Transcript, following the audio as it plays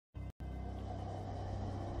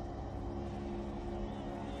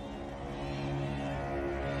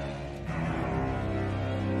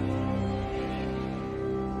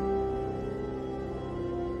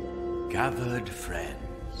Gathered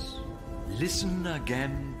friends, listen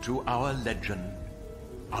again to our legend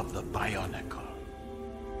of the Bionicle.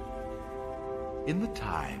 In the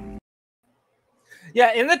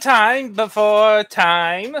time before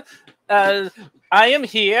time, I am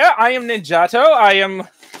here. I am Ninjato.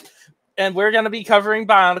 And we're going to be covering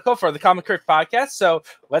Bionicle for the Comic Crypt podcast. So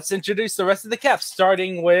let's introduce the rest of the cast,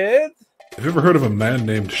 starting with. Have you ever heard of a man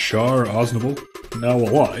named Shar Aznable? Now,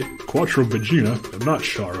 well, I, Quattro Vagina, am not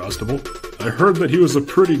Shar Aznable. I heard that he was a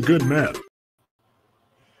pretty good man.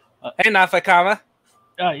 Hey, Nafakama.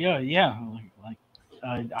 Yeah.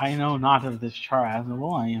 I know not of this Shar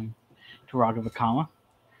Aznable. I am Turaga Vakama.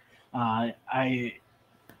 I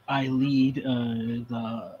lead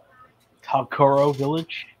the Takuro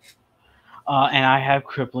village, and I have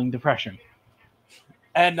crippling depression.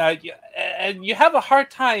 And you have a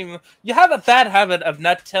hard time. You have a bad habit of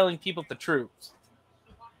not telling people the truth.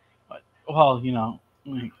 Well,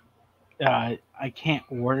 I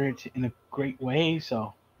can't word it in a great way,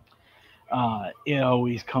 so it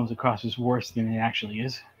always comes across as worse than it actually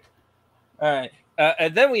is. All right,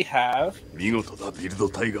 and then we have. 見事だビルド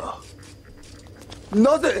タイガー。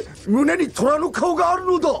なぜ胸に虎の顔がある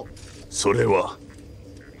のだ。それは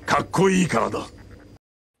かっこいいからだ。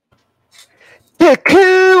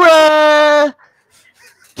Takua!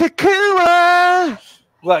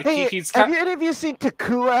 Look, hey, he's have any of you seen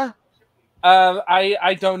Takua?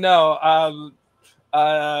 I don't know.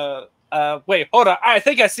 Wait, hold on. I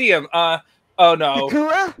think I see him. Oh no.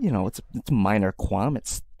 Takua? You know, it's a minor qualm.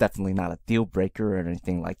 It's definitely not a deal breaker or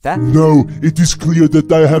anything like that. No, it is clear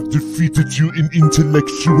that I have defeated you in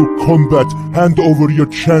intellectual combat. Hand over your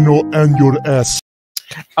channel and your ass.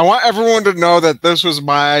 I want everyone to know that this was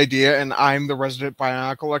my idea, and I'm the resident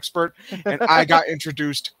Bionicle expert, and I got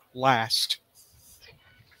introduced last.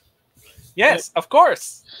 Yes, of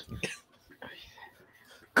course.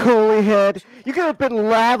 Coolie head, you could have been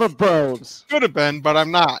Lava Bones. Could have been, but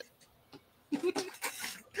I'm not.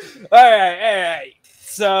 All right.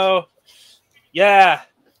 So, yeah.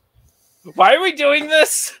 Why are we doing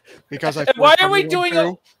this? Because I. And why are we doing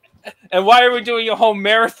a whole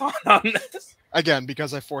marathon on this? Again,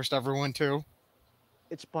 because I forced everyone to.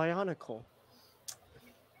 It's Bionicle.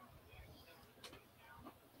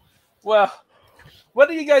 Well, what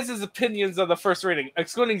are you guys' opinions on the first reading?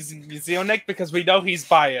 Excluding Zionik, because we know he's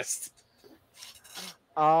biased.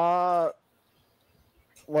 Was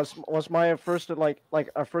my first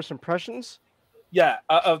our first impressions? Yeah,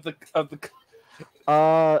 of the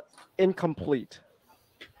incomplete.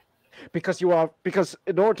 Because in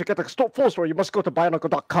order to get the full story, you must go to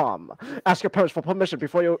Bionicle.com. Ask your parents for permission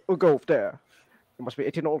before you go there. You must be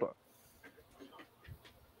 18 or older.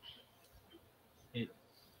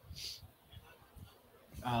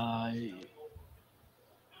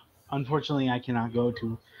 Unfortunately, I cannot go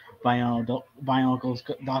to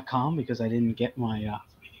Bionicles.com because I didn't get my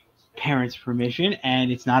parents' permission,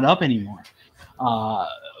 and it's not up anymore.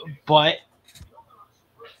 But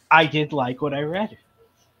I did like what I read.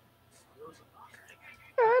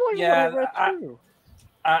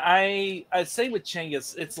 I say with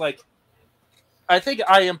Chinggis, it's like I think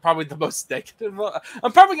I am probably the most negative.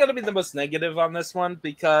 I'm probably going to be the most negative on this one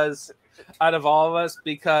because out of all of us,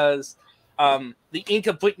 because the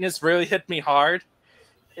incompleteness really hit me hard.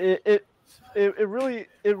 It really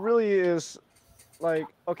is like,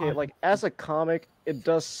 okay, like as a comic, it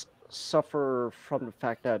does suffer from the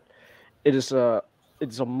fact that it's a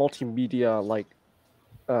multimedia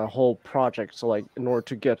whole project. So like in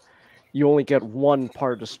order to you only get one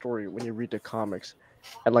part of the story when you read the comics,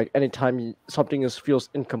 and like anytime something feels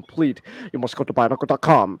incomplete, you must go to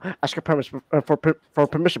Bionicle.com. Ask your parents for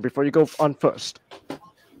permission before you go on first.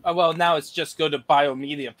 Well, now it's just go to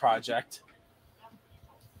Biomedia Project.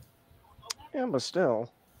 Yeah, but still.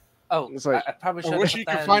 Oh, it's like, I probably should. I wish you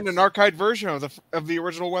could find an archived version of the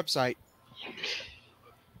original website.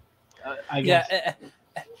 I guess. Yeah,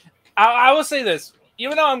 I will say this.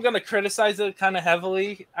 Even though I'm going to criticize it kind of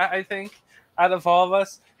heavily, I think, out of all of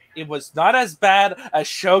us, it was not as bad as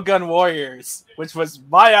Shogun Warriors, which was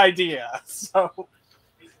my idea. So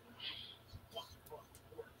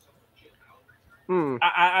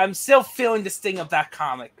I'm still feeling the sting of that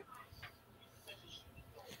comic.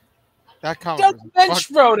 That comic. Doug Minch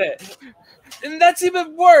wrote it. And that's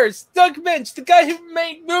even worse. Doug Minch, the guy who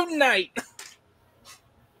made Moon Knight.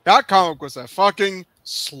 That comic was a fucking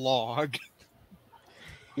slog.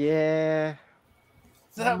 Yeah.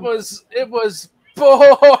 It was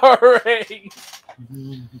boring.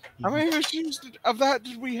 How many issues of that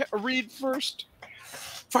did we read first?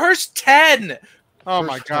 First 10. Oh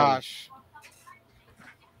my gosh.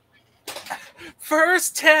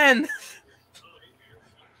 First 10.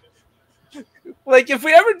 Like, if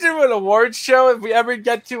we ever do an awards show, if we ever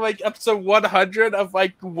get to like episode 100 of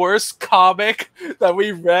like worst comic that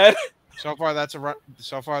we read, So far, that's the.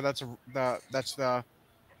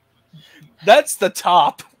 that's the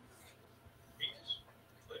top.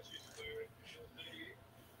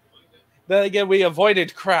 Then again, we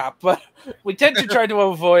avoided crap, but we tend to try to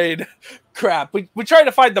avoid crap. We try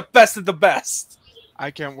to find the best of the best.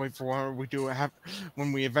 I can't wait for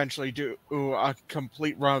when we eventually do a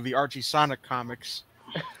complete run of the Archie Sonic comics.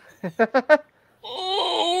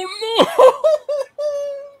 Oh no!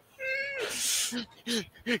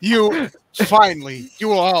 You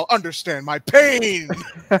will all understand my pain.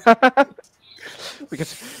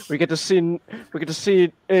 We get to see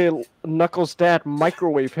Knuckles' dad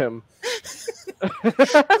microwave him.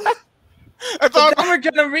 I thought we're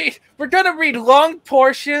gonna read long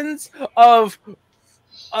portions of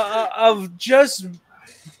just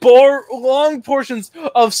long portions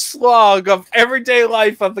of slog of everyday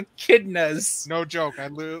life of echidnas. No joke. I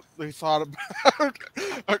literally thought about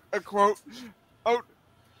a quote. Oh,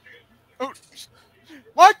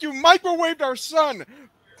 like you microwaved our son.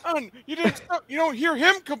 You don't hear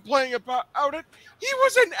him complaining about it. He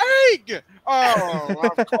was an egg. Oh,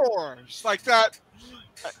 of course, like that.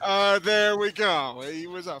 There we go. He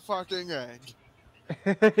was a fucking egg.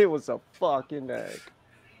 It was a fucking egg.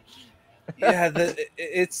 Yeah,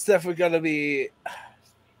 it's definitely gonna be.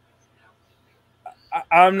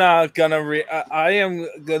 I'm not gonna I am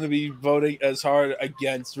gonna be voting as hard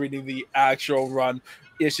against reading the actual run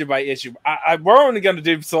issue by issue. We're only gonna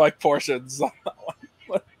do select portions on that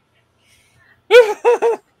one.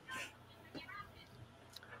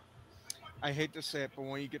 I hate to say it, but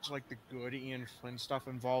when you get to like the good Ian Flynn stuff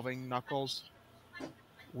involving Knuckles,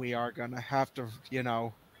 we are gonna have to,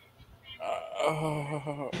 no.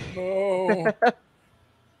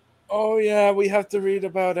 Oh yeah, we have to read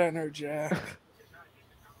about Enerjack.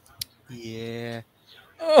 Yeah.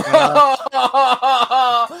 Does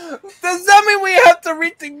that mean we have to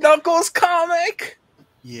read the Knuckles comic?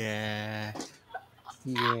 Yeah.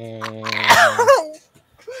 Yeah.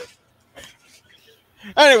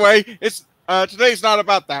 Anyway, it's today's not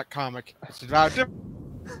about that comic. It's about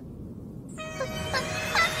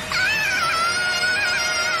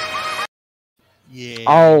Yeah.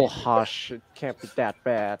 Oh, hush. It can't be that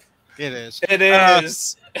bad. It is. It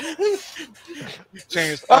is.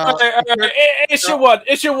 Chance, issue one.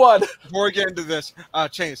 Before we get into this,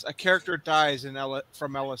 Chance, a character dies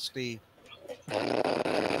from LSD.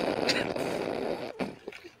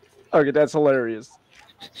 Okay, that's hilarious.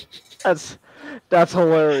 That's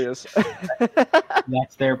hilarious.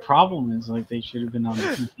 That's their problem. Is like they should have been on the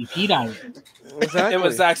PCP diet. Exactly. It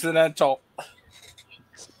was accidental.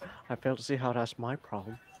 I fail to see how that's my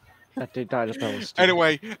problem. That they died of LSD.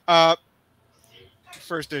 Anyway,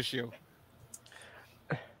 first issue.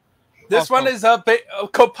 This one is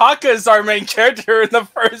Kopaka is our main character in the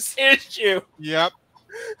first issue. Yep.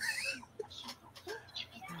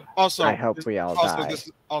 Also, I hope we all die. This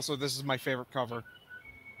is my favorite cover.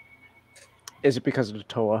 Is it because of the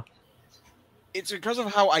Toa? It's because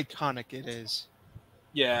of how iconic it is.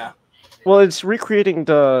 Yeah. Well, it's recreating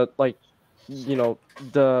the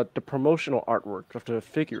the promotional artwork of the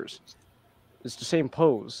figures. It's the same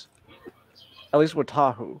pose. At least with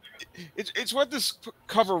Tahu. It's what this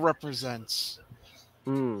cover represents.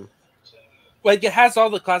 Like, it has all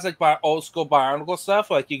the classic old school Bionicle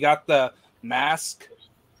stuff. Like, you got the mask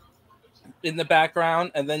in the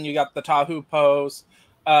background, and then you got the Tahu pose.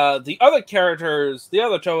 The other characters, the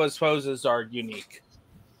other Toa's poses are unique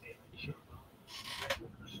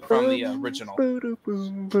from the original.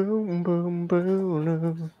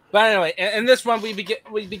 But anyway, in this one, we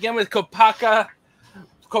begin with Kopaka.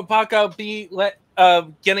 Kopaka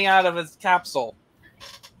getting out of his capsule.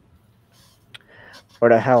 Where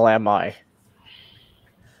the hell am I?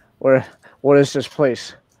 What is this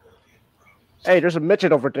place? Hey, there's a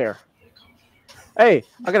midget over there. Hey,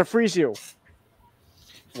 I gotta freeze you.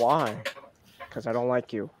 Why? Because I don't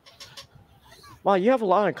like you. Wow, you have a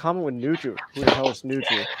lot in common with Nuju. Who the hell is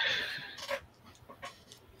Nuju?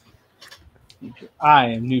 I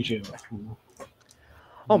am Nuju.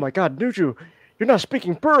 Oh my god, Nuju, you're not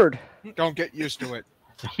speaking bird. Don't get used to it.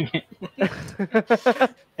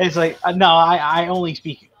 It's like no, I only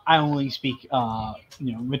speak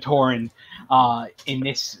Matoran in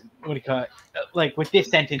this, what do you call it, like with this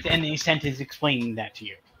sentence and the sentence explaining that to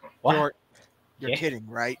you. What? You're kidding,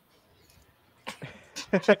 right?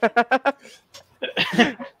 It's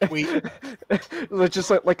just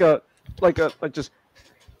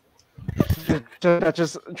that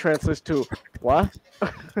just translates to what?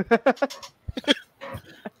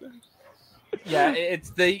 Yeah,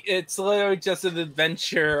 it's literally just an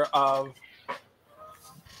adventure of.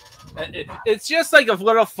 It's just like a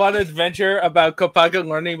little fun adventure about Kopaka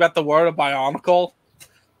learning about the world of Bionicle.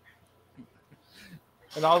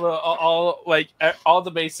 And all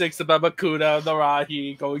the basics about Makuta, the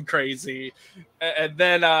Rahi going crazy, and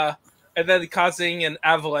then causing an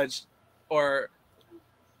avalanche,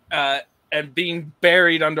 and being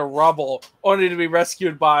buried under rubble, only to be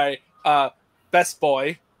rescued by Best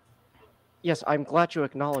Boy. Yes, I'm glad you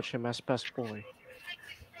acknowledge him as best boy.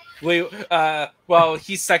 Well,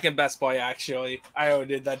 he's second Best Boy actually. I only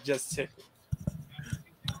did that just to.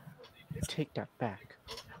 Take that back.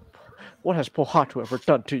 What has Pohatu ever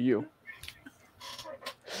done to you?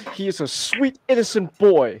 He is a sweet, innocent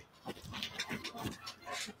boy.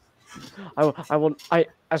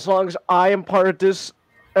 As long as I am part of this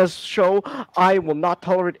show, I will not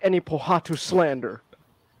tolerate any Pohatu slander.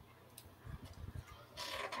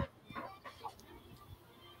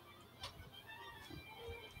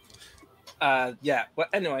 Yeah. Well,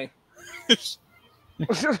 anyway.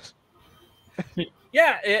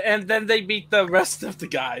 Yeah, and then they beat the rest of the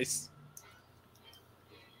guys.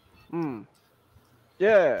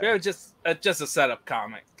 Yeah. It was just a setup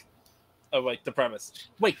comic. Oh, like the premise.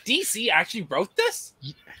 Wait, DC actually wrote this?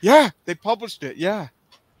 Yeah, they published it. Yeah.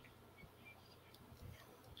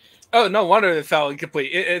 Oh, no wonder it fell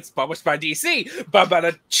incomplete. It's published by DC.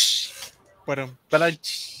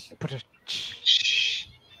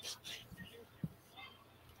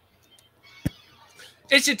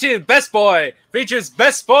 Issue 2, Best Boy, features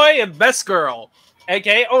Best Boy and Best Girl,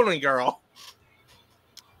 aka Only Girl.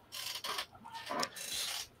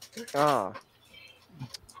 Well,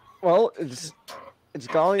 it's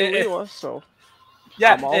Gali and Liwa, so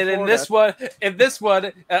yeah. And in this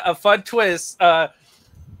one, a fun twist.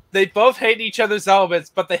 They both hate each other's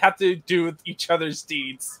elements, but they have to do each other's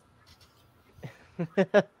deeds.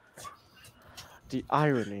 The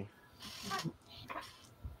irony.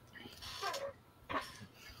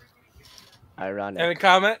 Ironic. Any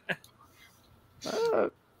comment?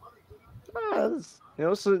 It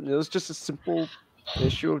was just a simple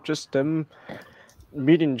issue of just them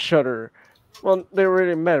meeting each other. Well, they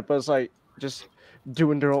already met, but it's like just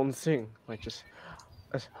doing their own thing. Like just,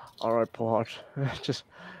 all right, Pohart. Just,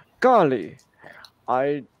 golly,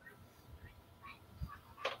 Leo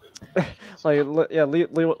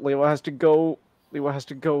has to go. Leo has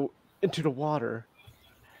to go into the water,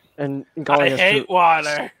 and Golly I hate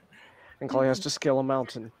water. And Golly has to scale a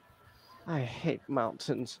mountain. I hate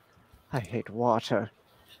mountains. I hate water.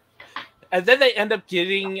 And then they end up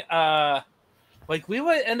getting, we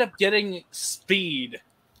would end up getting speed.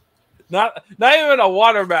 Not even a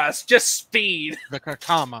water mask, just speed. The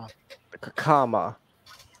Kakama.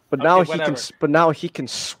 But now he can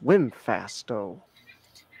swim fast though.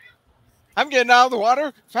 I'm getting out of the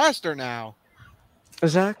water faster now.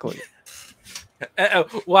 Exactly.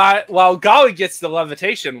 While Golly gets the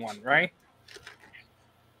levitation one, right?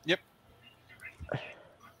 Yep.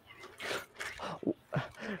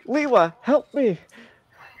 Liwa, help me!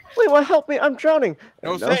 Liwa, help me! I'm drowning.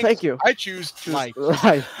 No, thank you. I choose life.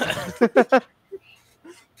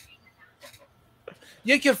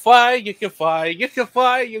 You can fly. You can fly. You can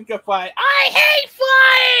fly. You can fly. I hate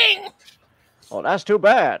flying. Oh, that's too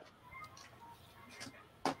bad.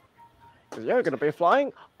 Because you're going to be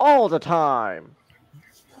flying all the time.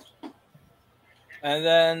 And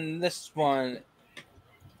then this one,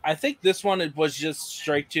 I think this one it was just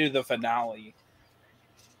straight to the finale.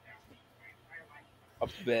 A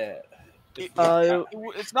bit.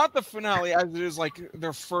 It's not the finale as it is like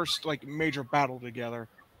their first major battle together.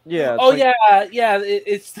 Yeah.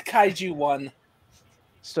 It's the kaiju one.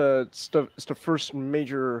 It's the first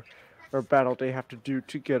major battle they have to do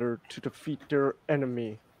together to defeat their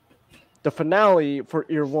enemy. The finale for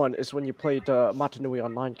year 1 is when you play the Mata Nui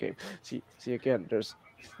online game. See again. It's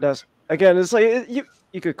like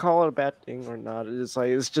you could call it a bad thing or not.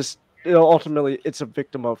 It's just ultimately it's a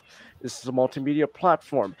victim of this is a multimedia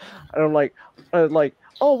platform. And I'm like,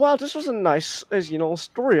 oh wow, this was a nice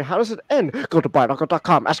story. How does it end? Go to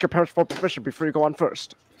Bionicle.com. Ask your parents for permission before you go on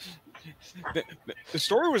first. The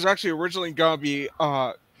story was actually originally gonna be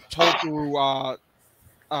told through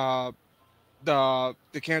the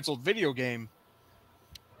canceled video game.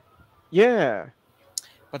 Yeah.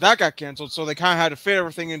 But that got canceled, so they kind of had to fit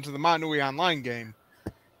everything into the Mata Nui online game.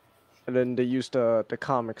 And then they used the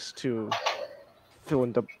comics to fill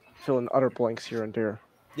in other blanks here and there.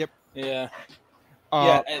 Yep. Yeah.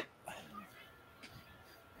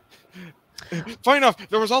 Funny enough,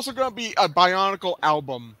 there was also going to be a Bionicle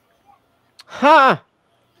album. Ha!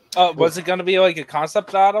 Was it going to be like a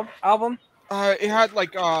concept album? It had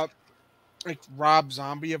like Rob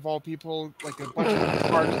Zombie of all people, like a bunch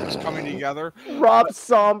of artists coming together. Rob But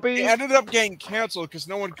Zombie. it ended up getting canceled because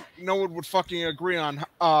no one would fucking agree on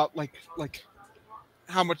like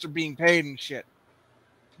how much they're being paid and shit.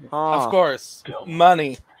 Of course,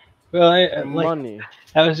 money. Well, Money.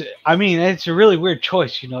 That was. I mean, it's a really weird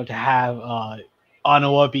choice, you know, to have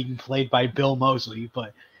Onawa being played by Bill Moseley,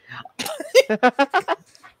 but.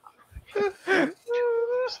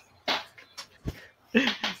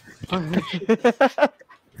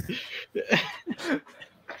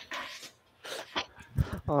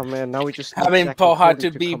 Oh man, now we just having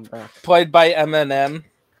Pohatu be played by Eminem.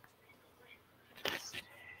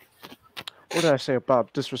 What did I say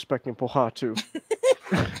about disrespecting Pohatu?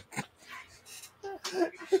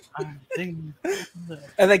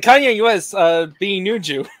 And then Kanye West being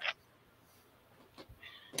Nuju.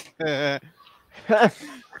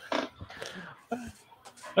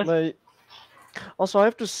 Like, also, I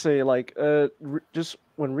have to say, like, just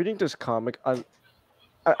when reading this comic,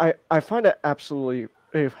 I find it absolutely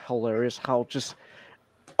hilarious how just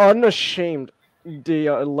unashamed the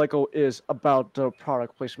Lego is about the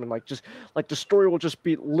product placement. Like, just like the story will just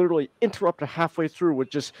be literally interrupted halfway through with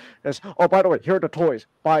just as, oh, by the way, here are the toys,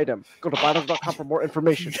 buy them. Go to bionicle.com for more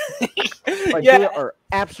information. Like, they are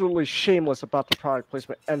absolutely shameless about the product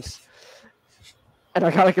placement, and I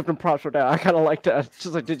gotta give them props for that. I kind of like that. It's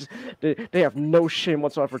just like they have no shame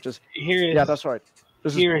whatsoever. Just yeah, that's right.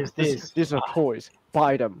 These are toys.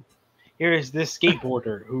 Buy them. Here is this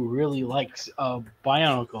skateboarder who really likes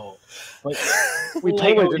Bionicle, but we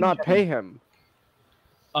totally did not pay him.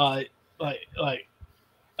 What do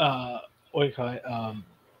you call it?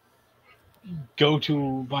 Go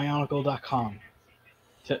to Bionicle.com.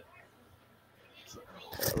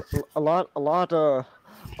 A lot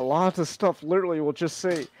of the stuff literally will just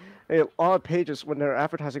say, a lot of pages when they're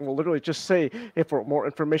advertising will literally just say, hey, for more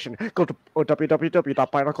information, go to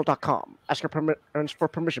www.bionicle.com. Ask your parents for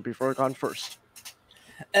permission before you're gone first.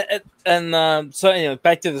 So anyway,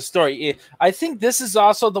 back to the story. I think this is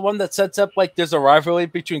also the one that sets up like there's a rivalry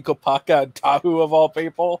between Kopaka and Tahu of all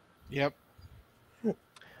people. Yep. Well,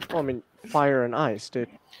 I mean, fire and ice, dude.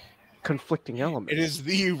 Conflicting elements. It is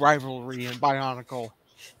the rivalry in Bionicle.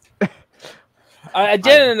 I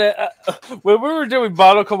didn't. When we were doing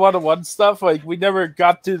Bionicle 101 stuff, like we never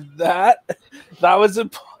got to that. That was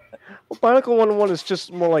important. Well, Bionicle 101 is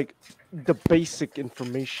just more like the basic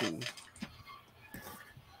information.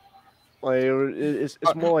 Like it's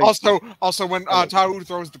more like also when Tahu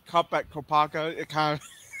throws the cup at Kopaka, it kind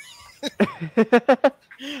of.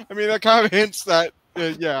 I mean, that kind of hints that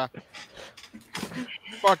yeah.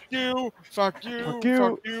 Fuck you, fuck you, fuck you,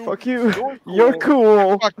 fuck you, fuck you. You're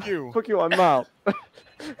cool. Fuck you. Fuck you, I'm out.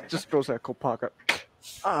 Just throws that Kopaka.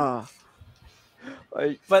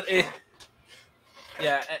 But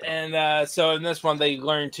yeah, and so in this one they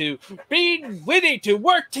learn to be witty, to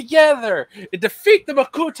work together, and defeat the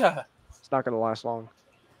Makuta. It's not gonna last long.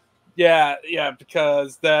 Yeah,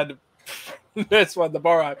 because then this one the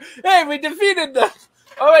Boron. Hey, we defeated them.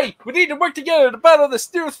 Oh wait, we need to work together to battle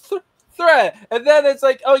this new threat. And then it's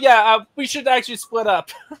like, oh yeah, we should actually split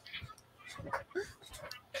up.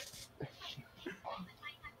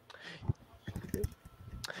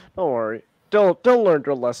 Don't worry. They'll learn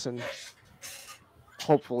their lesson.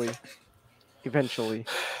 Hopefully. Eventually.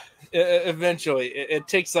 Eventually. It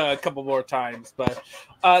takes a couple more times. But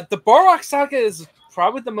the Borok Saga is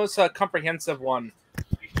probably the most comprehensive one.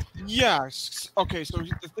 Yes. Okay, so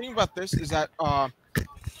the thing about this is that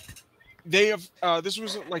they have this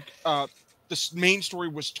wasn't like the main story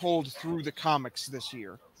was told through the comics this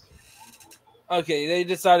year. Okay, they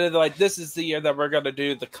decided like this is the year that we're gonna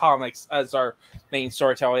do the comics as our main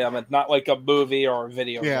storytelling element, not like a movie or a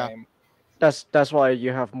video game. That's why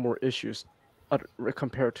you have more issues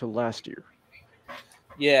compared to last year.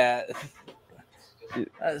 Yeah.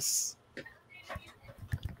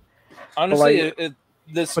 Honestly,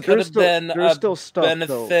 this could have been a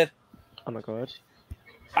benefit. Oh my god.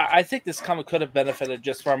 I think this comic could have benefited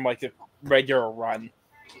just from like a regular run,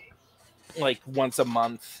 like once a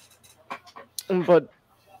month. But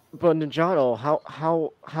Ninjato,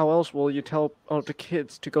 how else will you tell the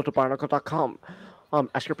kids to go to Bionicle.com?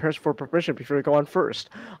 Ask your parents for permission before you go on first.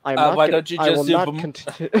 Why don't you just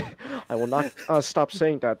I will not stop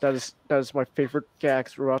saying that. That is my favorite gag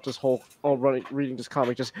throughout this whole reading this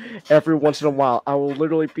comic. Just every once in a while, I will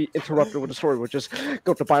literally be interrupted with a story. Which just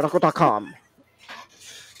go to Bionicle.com.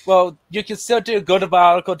 Well, you can still go to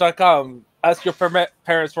Bionicle.com. Ask your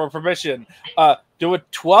parents for permission. Do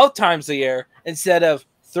it 12 times a year instead of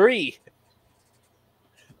 3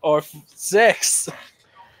 or 6.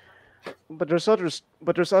 but there's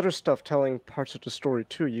other stuff telling parts of the story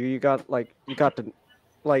too. You got the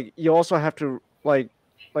like you also have to like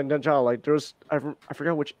Ninja, like there's I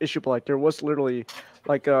forgot which issue, but like there was literally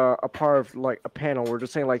like a part of like a panel where they're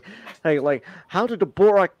saying like, hey, like how did the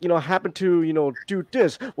Borak happen to do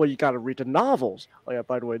this? Well, you got to read the novels. Oh yeah,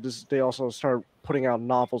 by the way, they also started putting out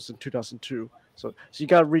novels in 2002. So you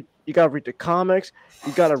gotta read the comics,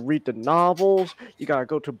 you gotta read the novels, you gotta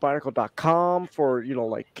go to Bionicle.com for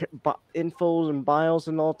like infos and bios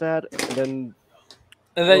and all that,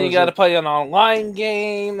 And then you got to play an online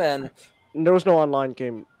game, and there was no online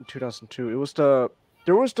game in 2002.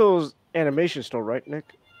 There was those animations still, right,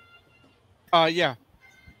 Nick? Yeah.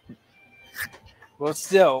 Well,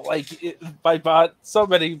 still, like, I bought so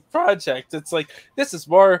many projects. It's like, this is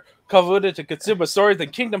more convoluted to consume a story than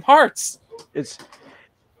Kingdom Hearts. It's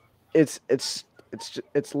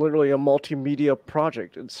literally a multimedia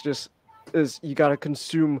project. You got to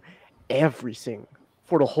consume everything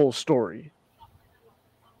for the whole story.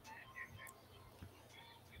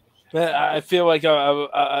 Man, I feel like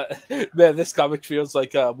man, this comic feels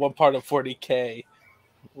like one part of 40K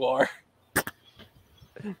lore.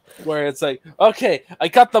 Where it's like, okay, I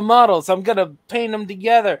got the models, I'm gonna paint them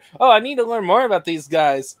together. Oh, I need to learn more about these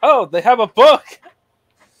guys. Oh, they have a book.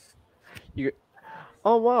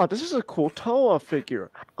 Oh wow, this is a cool Toa figure.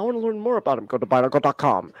 I want to learn more about him. Go to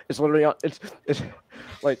Bionicle.com. It's literally it's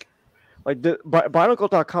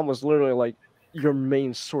Bionicle.com was literally like your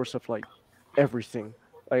main source of like everything.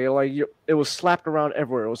 It was slapped around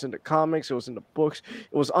everywhere. It was in the comics. It was in the books.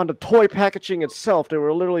 It was on the toy packaging itself. They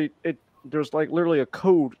were literally There's like literally a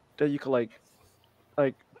code that you could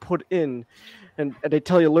like put in, and they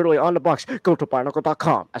tell you literally on the box, go to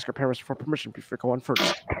Bionicle.com. Ask your parents for permission before going further.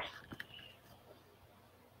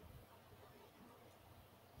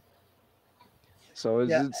 So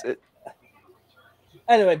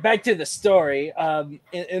Anyway, back to the story.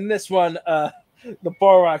 In this one, the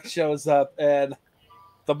Borak shows up, and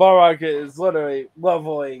the Borak is literally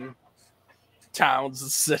leveling towns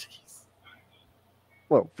and cities.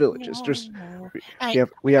 Well, villages.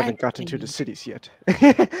 We haven't gotten to the cities yet.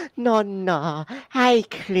 No, I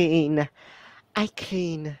clean.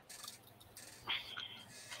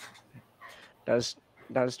 That is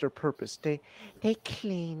their purpose. They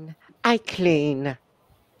clean. I clean.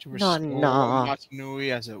 To restore Mata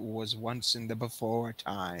Nui as it was once in the before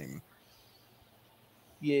time.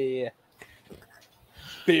 Yeah.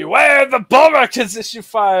 Beware the Borak is issue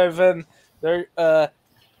 5, and there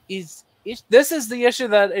this is the issue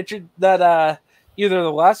that either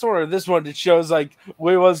the last one or this one, it shows like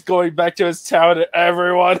Liwa's going back to his town and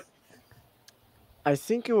everyone. I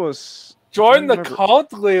think it was join the cult,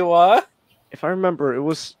 Liwa. If I remember, it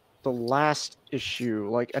was the last issue,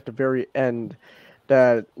 like at the very end,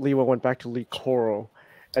 that Liwa went back to Lee Koro,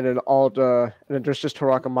 and then there's just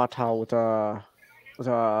Taraka Mata with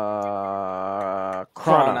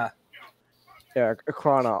Krana. Yeah,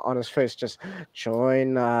 Krana on his face, just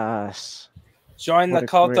join us. Join the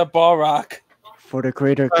cult of Borak. For the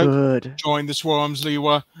greater good. Join the swarms,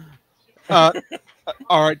 Liwa. All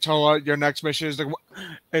right, Toa, your next mission is to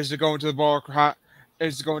go into the Borak.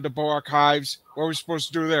 Is to go into Borak Hives. What are we supposed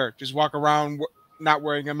to do there? Just walk around not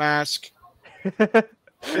wearing a mask?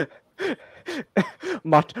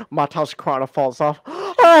 Mata's Krana falls off.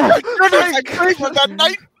 Oh, goodness, I dreamed of that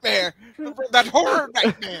nightmare. That horror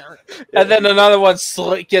nightmare. And then another one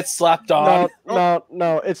gets slapped on. No.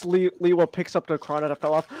 It's Liwa picks up the Krana that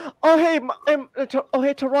fell off. Oh, hey,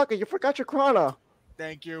 Taraka, you forgot your Krana.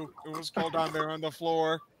 Thank you. It was cold down there on the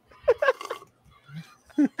floor.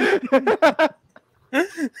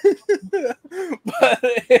 But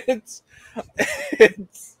it's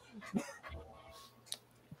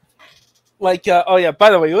like oh yeah, by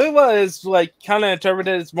the way, Liwa is like kind of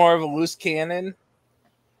interpreted as more of a loose cannon,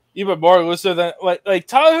 even more looser than like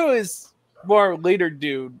Tahu is more leader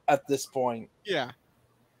dude at this point. Yeah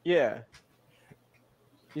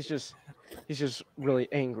he's just really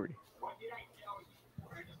angry.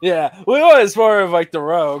 Yeah, Liwa is more of like the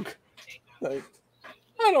rogue, like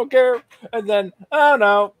I don't care, and then I don't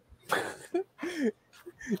know,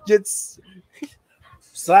 gets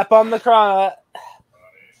slap on the Krana.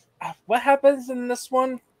 What happens in this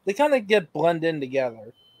one? They kind of get blended in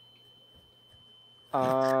together.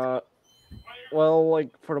 Well,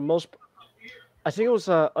 like for the most, I think it was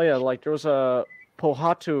there was a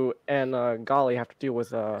Pohatu and Gali have to deal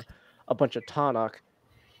with a bunch of Tanakh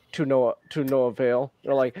to no avail.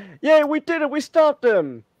 They're like, "Yay, we did it! We stopped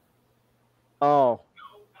them!" Oh,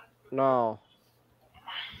 no.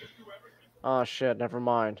 Oh shit! Never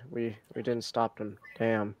mind. We didn't stop them.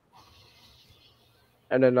 Damn.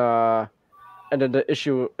 And then and then the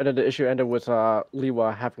issue ended with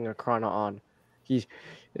Liwa having a Krana on. He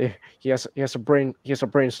he has a brain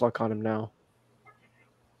slug on him now.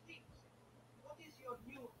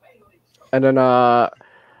 And then I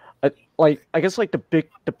guess like the big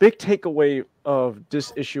takeaway of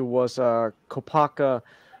this issue was Kopaka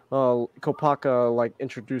like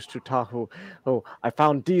introduced to Tahu. Oh, I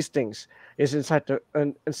found these things. It's inside the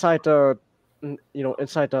inside the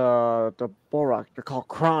Borak. They're called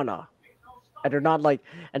Krana. And they're not like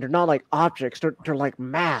objects. They're like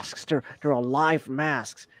masks. They're alive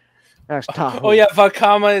masks. That's Tahu. Oh yeah,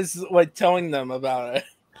 Vakama is like telling them about it.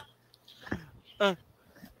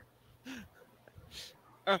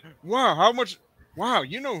 Wow, how much? Wow,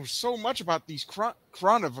 you know so much about these Krana,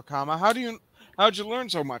 Vakama. How'd you learn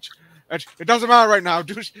so much? It doesn't matter right now.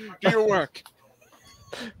 Do your work.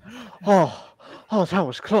 Oh, that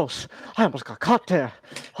was close. I almost got caught there.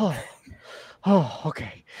 Oh,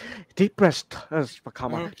 okay. Deep breaths,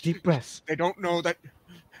 Vakama. Deep breaths. They don't know that.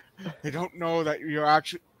 They don't know that you're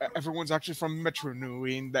actually. Everyone's actually from Metro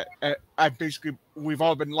Nui, and that we've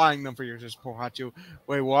all been lying them for years. As Pohatu.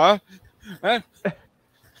 Wait, what? Huh?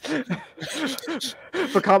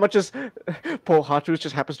 Vakama Pohatu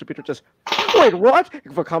just happens to be there. Just wait, what?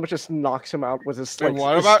 Vakama just knocks him out with his like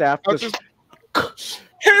his staff. He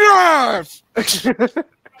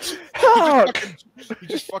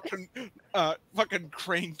just fucking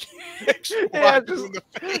crane kicks in the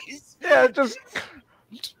face. Yeah, just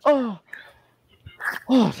oh,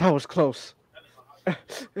 that was close.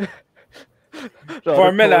 For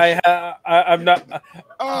a minute, I'm not.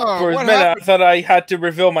 For a minute, I thought I had to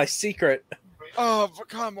reveal my secret. Oh,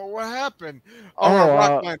 Vakama, what happened?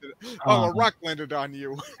 A rock landed on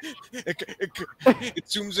you. It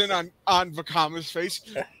zooms in on Vakama's face.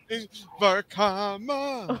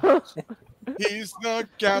 Vakama, he's the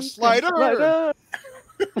gaslighter.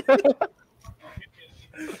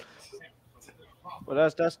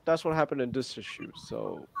 Well, that's what happened in this issue.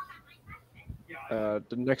 So, the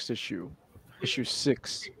next issue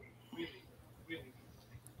 6.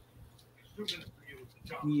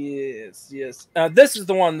 Yes. This is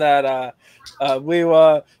the one that we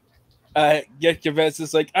get convinced.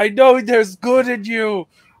 It's like, I know there's good in you.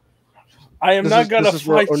 I am not gonna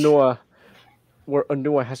fight. Where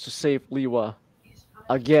Onua has to save Liwa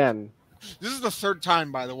again. This is the third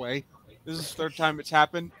time, by the way. This is the third time it's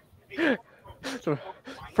happened. So,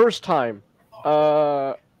 first time,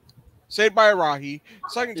 saved by Arahi.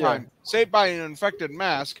 Second time, saved by an infected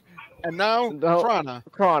mask. And now,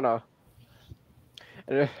 Krana.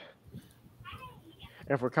 And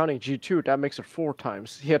if we're counting G2, that makes it 4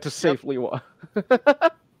 times. He had to save Liwa.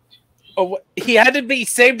 Oh, he had to be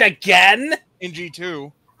saved again? In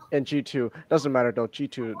G2. In G2. Doesn't matter, though.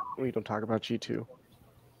 G2, we don't talk about G2.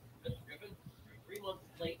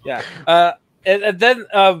 Yeah. And then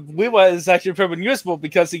Liwa is actually proven useful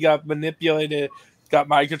because he got manipulated, got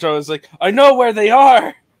mind control. It's like, I know where they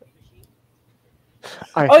are.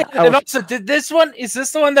 Also, is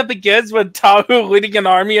this the one that begins with Tahu leading an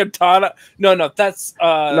army of Tana? No, that's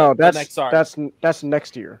the next arc. That's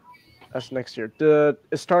next year. That's next year.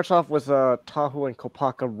 It starts off with Tahu and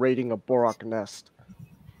Kopaka raiding a Borak nest.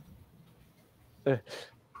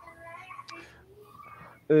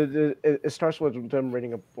 It starts with them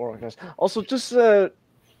raiding a Borak nest. Also, just I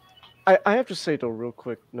have to say though, real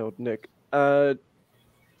quick note, Nick. How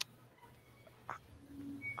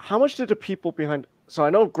much did the people behind? So I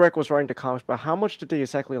know Greg was writing the comics, but how much did they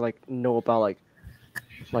exactly know about like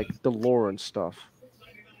the lore and stuff?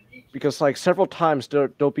 Because several times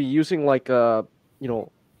they'll be using the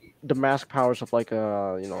mask powers of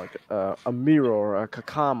a Miro or a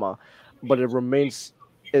Kakama, but it remains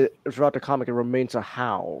throughout the comic it remains a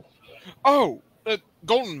How. Oh, the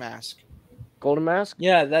Golden Mask. Golden Mask?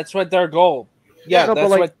 Yeah, that's what their goal. Yeah, no, that's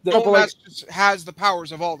what the Golden Mask just has the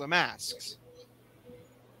powers of all the masks.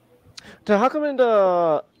 So how come in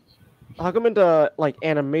the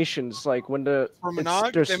animations when for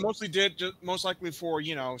Monog, they mostly did most likely for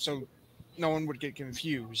so no one would get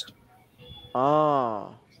confused. Ah.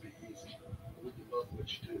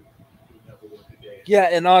 Yeah,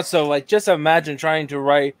 and also just imagine trying to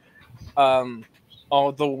write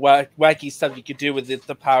all the wacky stuff you could do with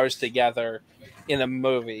the powers together in a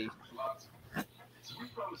movie.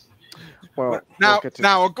 Well,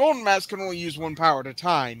 now a Golden Mask can only use one power at a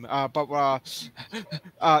time, but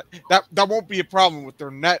that won't be a problem with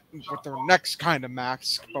their next kind of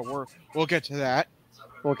mask. But we'll get to that.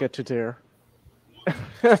 We'll get to there.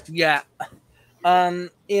 Yeah. And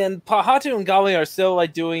Pohatu and Gali are still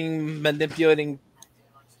manipulating.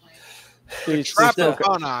 They still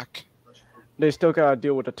gotta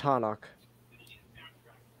deal with the Tanakh.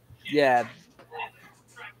 Yeah,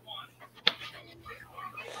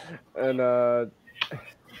 and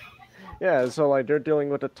yeah, so like they're dealing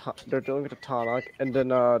with the Tanakh, and then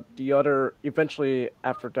the other eventually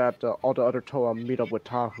after that all the other Toa meet up with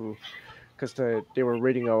Tahu because they were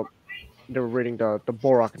raiding the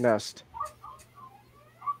Borak nest,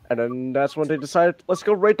 and then that's when they decided let's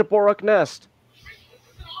go raid the Borak nest.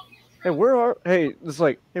 Hey, where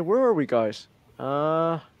are we guys?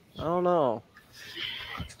 I don't know.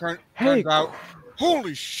 Turns out,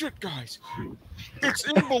 holy shit, guys!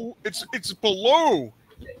 It's below.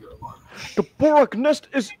 The Borak nest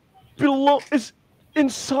is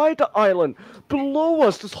inside the island, below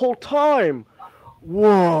us this whole time.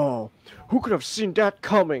 Whoa! Who could have seen that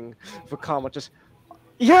coming? Vakama just.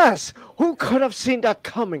 Yes! Who could have seen that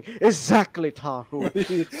coming? Exactly, Tahu.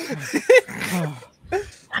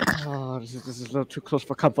 Oh, this is a little too close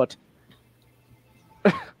for comfort.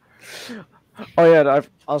 Oh yeah,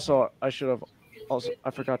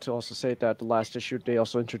 I forgot to also say that the last issue they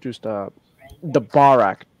also introduced the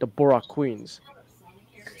Borak Queens.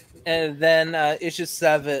 And then issue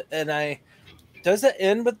 7, does it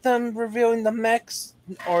end with them revealing the mechs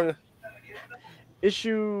or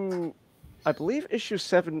I believe issue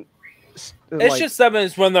 7. Issue 7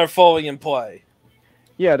 is when they're fully in play.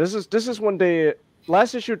 Yeah, this is when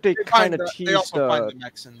last issue they kind of teased. They also find the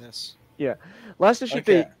mechs in this. Yeah, last issue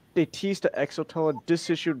they teased the Exotoa. This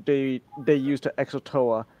issue they used the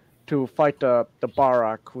Exotoa to fight the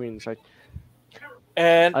Borak Queens.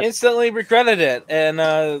 And instantly regretted it. And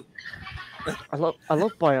I love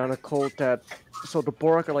Bionicle that. So the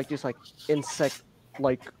Borak are like these like insect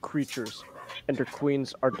like creatures, and their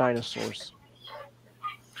queens are dinosaurs.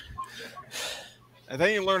 And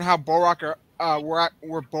then you learn how Borak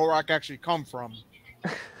where Borak actually come from.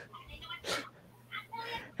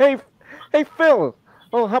 Hey, Phil.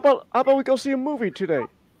 Oh, how about we go see a movie today?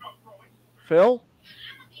 Phil?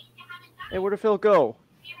 Hey, where did Phil go?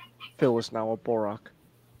 Phil is now a Borak.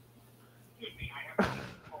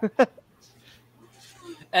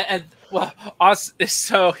 and well, us.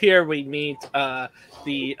 So here we meet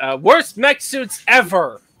the worst mech suits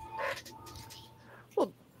ever.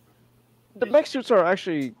 Well, the mech suits are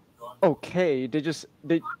actually okay.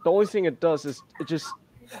 The only thing it does is it just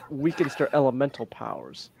weakens their elemental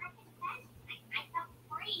powers.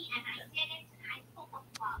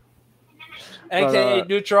 AKA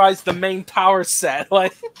neutralize the main power set.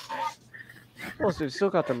 Like, well, so they still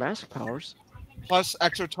got their mask powers. Plus,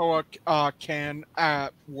 Exotoa can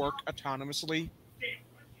work autonomously.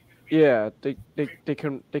 Yeah, they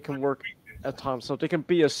can work autonomously, so they can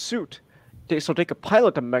be a suit. So they could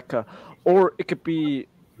pilot the mecha, or it could be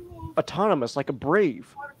autonomous like a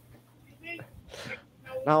Brave.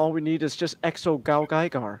 Now all we need is just Exo Gao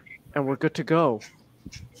Gaigar, and we're good to go.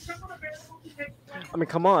 I mean,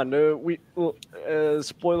 come on. A little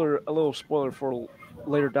spoiler for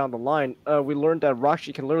later down the line. We learned that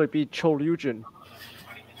Rashi can literally be Cho Ryujin.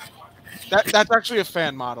 That's actually a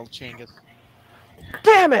fan model, Changus.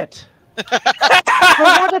 Damn it!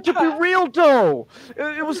 I want that to be real, though.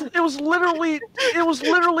 It was literally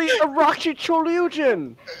a Rashi Cho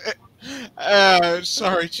Ryujin.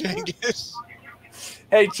 Sorry, Changus.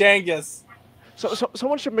 Hey, Changus. So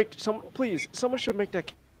someone should make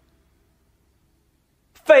that.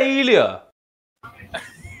 Failure.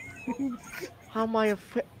 How am I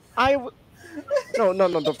No.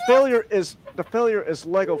 The failure is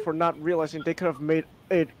Lego for not realizing they could have made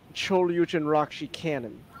a Cho Ryujin Rashi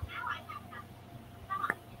canon.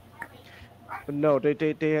 But no, they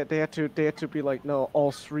had to be like, no,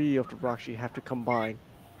 all three of the Rashi have to combine.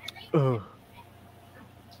 Ugh.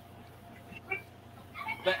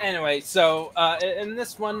 But anyway, so in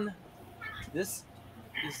this one,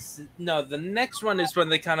 the next one is when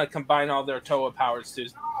they kind of combine all their Toa powers too.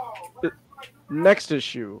 Next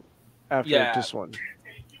issue after this one,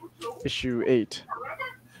 issue 8.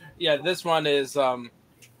 Yeah, this one is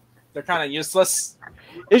they're kind of useless.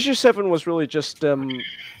 Issue 7 was really just them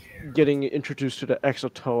getting introduced to the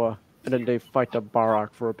Exotoa, and then they fight the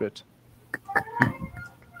Borak for a bit.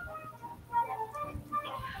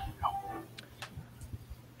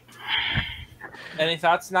 Any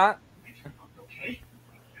thoughts, Not?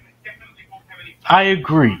 I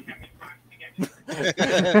agree.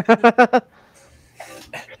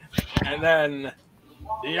 And then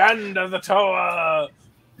the end of the Toa.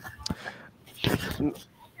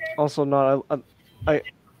 Also, Not I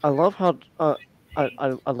love how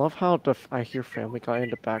I love how I hear Family Guy in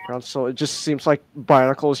the background, so it just seems like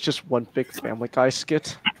Bionicle is just one big Family Guy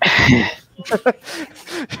skit.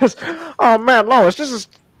 Oh man, Lois, this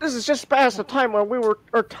is just past the time when we were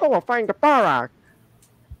Toa fighting the Borak.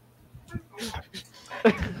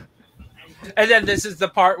 And then this is the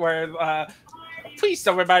part where Please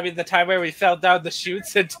don't remind me of the time where we fell down the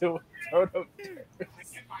chutes into photo.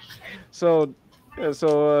 So, yeah,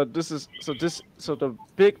 so the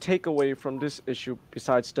big takeaway from this issue,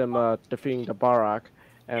 besides them defeating the Barak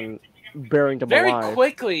and burying them Very alive,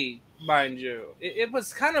 quickly, mind you. It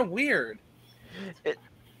was kind of weird.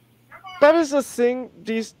 that is the thing.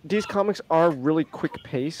 These comics are really quick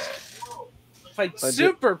paced. Like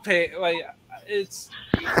super like it's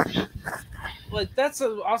like that's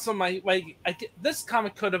also my like this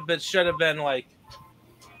comic should have been like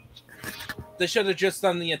they should have just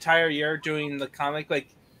done the entire year doing the comic,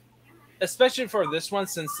 like especially for this one,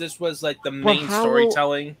 since this was like the main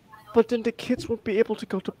storytelling. But then the kids won't be able to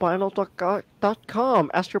go to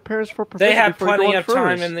Bionicle.com. Ask your parents for permission. They have before plenty you of go on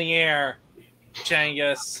time first. in the air,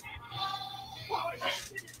 Changus.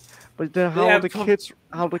 But then how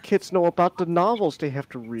the kids know about the novels they have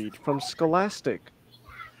to read from Scholastic?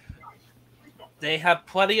 They have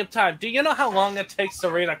plenty of time. Do you know how long it takes to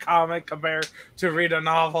read a comic compared to read a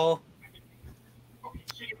novel?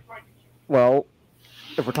 Well,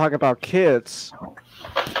 if we're talking about kids,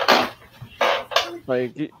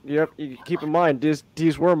 like you keep in mind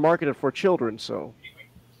these were marketed for children, so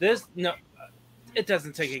it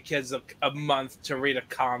doesn't take a kid a month to read a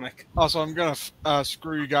comic. Also, I'm gonna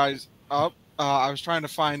screw you guys up. I was trying to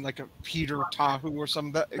find like a Peter Tahu or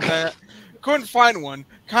something that couldn't find one.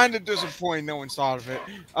 Kind of disappointing. No one's thought of it.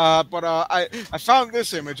 But I found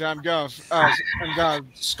this image. I'm gonna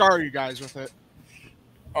scar you guys with it.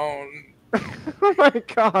 Oh, oh my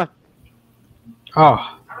god.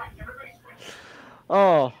 Oh.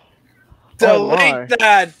 Oh. Delete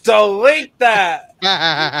that! Delete that!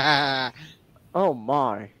 Oh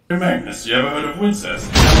my. Hey Magnus, you ever heard of Wincest?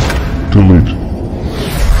 Delete.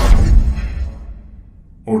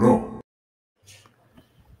 Oh no.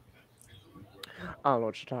 I don't know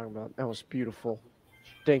what you're talking about. That was beautiful.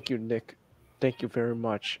 Thank you, Nick. Thank you very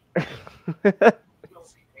much.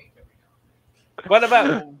 What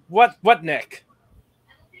about what Nick?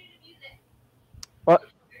 What?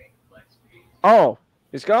 Oh,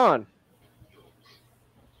 he's gone.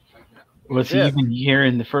 Was he even here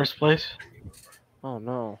in the first place? Oh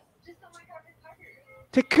no.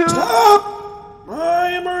 Taku!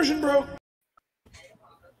 My immersion broke.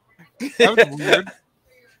 That was weird.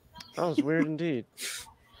 That was weird indeed.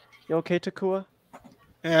 You okay, Takua?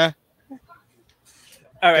 Yeah.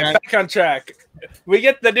 All right, back on track. We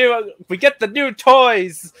get the new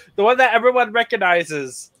toys, the one that everyone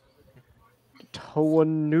recognizes. Toa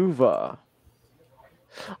Nuva.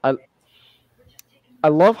 I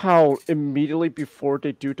love how immediately before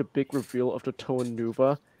they do the big reveal of the Toa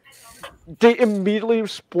Nuva, they immediately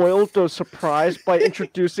spoiled the surprise by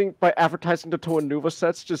advertising the Toa Nuva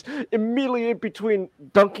sets, just immediately in between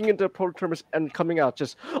dunking into Prototermus and coming out,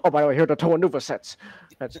 just, oh, by the way, here are the Toa Nuva sets.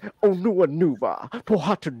 That's Onua Nuva,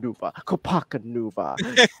 Pohata Nuva, Kopaka Nuva,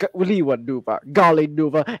 Liwa Nuva, Gali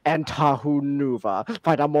Nuva, and Tahu Nuva.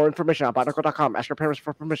 Find out more information on Bionicle.com. Ask your parents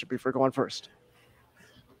for permission before going first.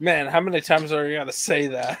 Man, how many times are you gonna say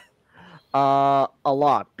that? A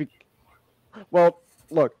lot. Well,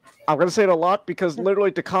 look, I'm gonna say it a lot because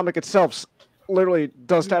literally the comic itself literally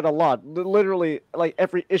does that a lot. Literally, like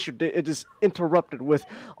every issue, it is interrupted with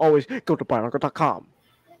always go to Bionicle.com.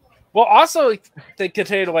 Well, also they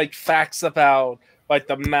contain like facts about like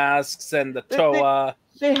the masks and the Toa.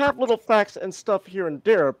 They have little facts and stuff here and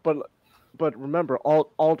there, but remember,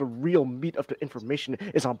 all the real meat of the information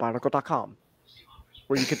is on Bionicle.com.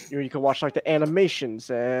 Where you can watch like the animations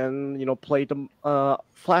and play the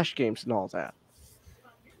Flash games and all that.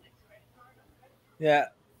 Yeah.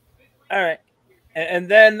 All right. And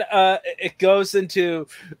then it goes into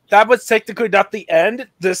that was technically not the end.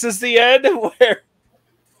 This is the end where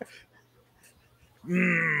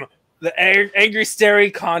the angry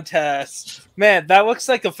staring contest. Man, that looks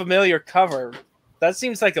like a familiar cover. That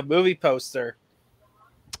seems like a movie poster.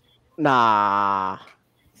 Nah,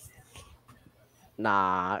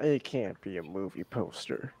 it can't be a movie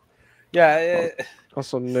poster. Yeah.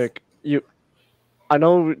 Also, Nick, I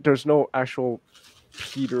know there's no actual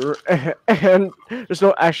Peter, and there's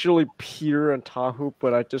no actually Peter and Tahu,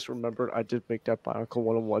 but I just remembered I did make that Bionicle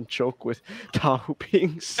 101 joke with Tahu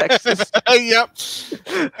being sexist. Yep.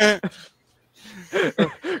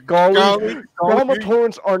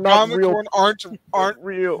 Galmatorans are not real. Aren't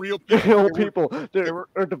real people. They're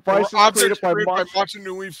devices created by Mata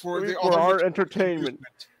Nui for our entertainment.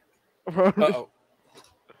 Uh-oh.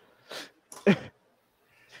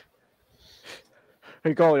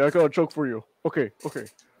 Hey, Golly, I got a joke for you. Okay.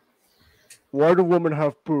 Why do women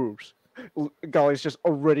have boobs? Golly's just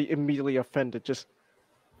already immediately offended. Just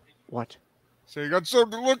what? So you got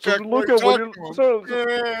something to look at.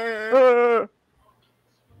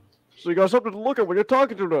 So you got something to look at when you're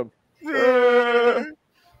talking to them.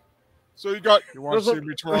 So you want to see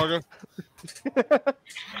me, Taraga?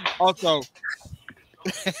 Also,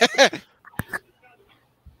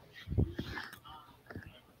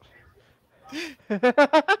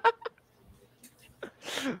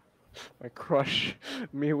 My crush,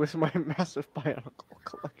 me with my massive Bionicle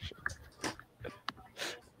collection.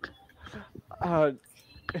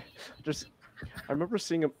 Just I remember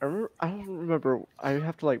seeing him. I don't remember. I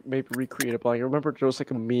have to like maybe recreate it, but I remember there was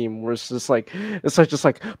like a meme where it's just like just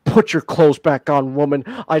like put your clothes back on, woman.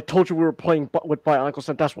 I told you we were playing with Bionicles,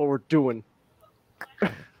 and that's what we're doing.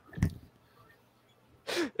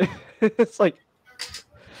 It's like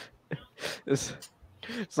it's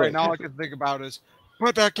right like, now all I can think about is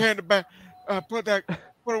put that can back, put that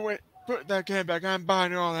can back. I'm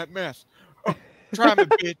buying all that meth. Oh, try me,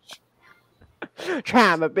 bitch.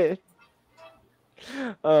 try me, bitch.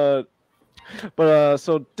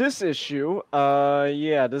 So this issue,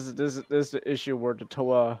 yeah, this is the issue where the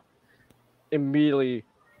Toa immediately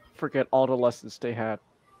forget all the lessons they had.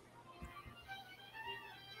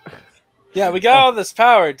 Yeah, we got all this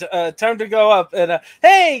power. Time to go up. And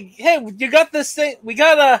hey, you got this thing. You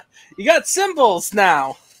got symbols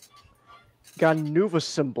now. Got Nuva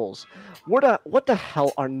symbols. What the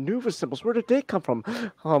hell are Nuva symbols? Where did they come from?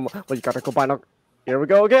 Well, you gotta go Bionicle. Here we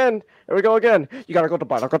go again. You gotta go to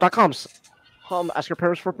Bionicle.com. Ask your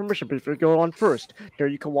parents for permission before you go on first. There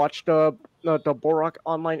you can watch the Borak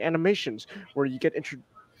online animations where you get introduced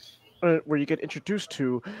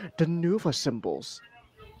to the Nuva symbols.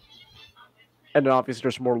 And then obviously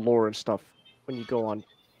there's more lore and stuff when you go on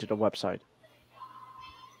to the website.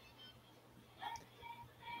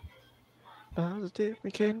 Positive,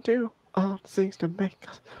 we can do all the things to make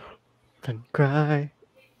us and cry.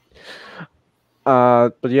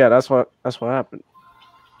 But yeah, that's what happened.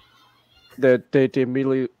 They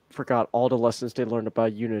immediately forgot all the lessons they learned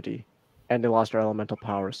about Unity, and they lost their elemental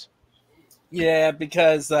powers. Yeah,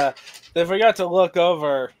 because they forgot to look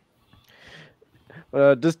over.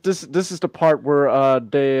 This is the part where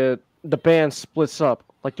the band splits up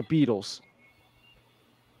like the Beatles.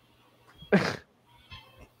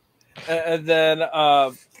 And then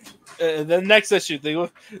the next issue,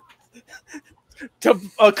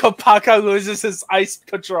 Kopaka loses his ice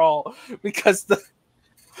patrol because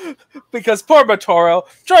poor Matoro,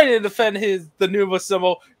 trying to defend the Nuva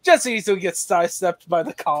symbol, just easily gets sidestepped by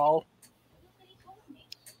the call.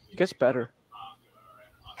 It gets better.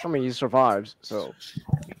 I mean, he survives, so.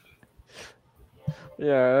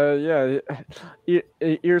 Yeah.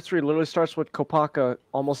 Year 3 literally starts with Kopaka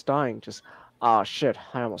almost dying. Just, shit,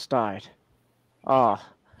 I almost died. That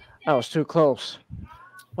was too close.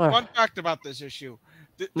 Fun fact about this issue.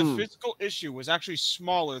 The physical issue was actually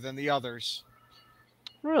smaller than the others.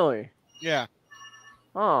 Really? Yeah.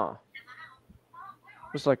 Was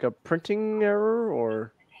like a printing error,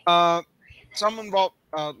 or? Someone bought.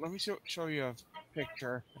 Let me show you a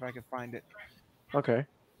picture if I can find it. Okay.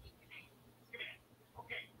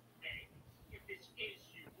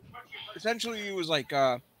 Essentially, it was like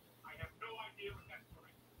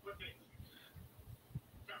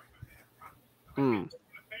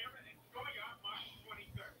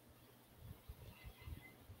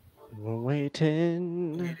We're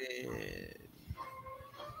waiting.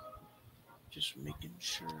 Just making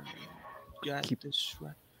sure I got this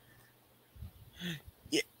right.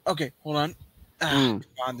 Yeah. Okay. Hold on. Come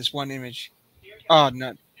on, this one image. Oh,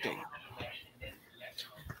 not.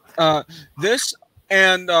 This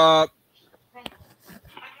and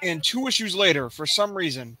 2 issues later, for some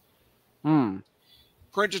reason,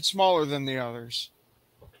 printed smaller than the others.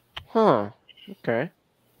 Huh. Okay.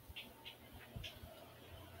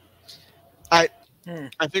 I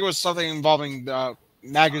think it was something involving the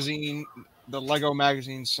magazine, the Lego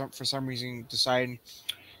magazine. For some reason, deciding,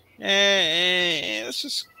 let's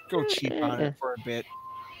just go cheap on it for a bit.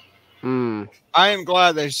 I am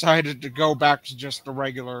glad they decided to go back to just the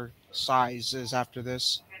regular sizes after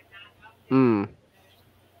this.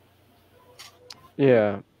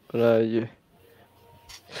 Yeah, but yeah.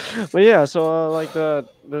 But yeah, so like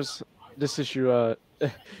there's this issue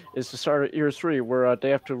is the start of year 3 where they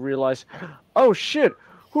have to realize, oh shit,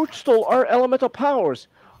 who stole our elemental powers?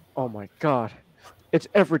 Oh my god, it's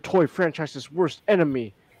every toy franchise's worst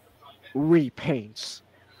enemy, repaints.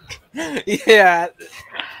 Yeah.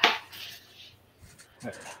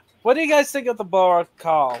 What do you guys think of the Borak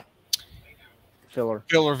call? Filler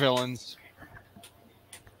villains.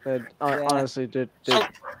 Honestly, did.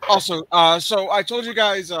 Also, so I told you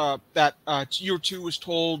guys that year 2 was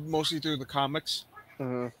told mostly through the comics.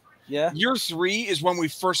 Yeah. Year 3 is when we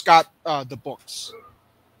first got the books.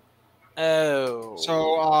 Oh.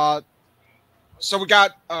 So So we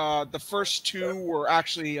got the first two were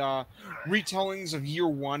actually retellings of year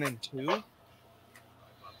 1 and 2.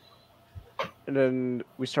 And then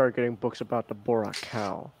we started getting books about the Borak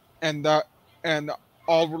cow. And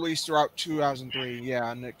all released throughout 2003.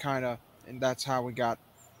 Yeah, and that's how we got,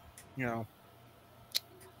 you know.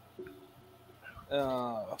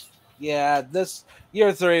 Yeah, this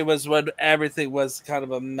year 3 was when everything was kind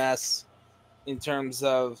of a mess in terms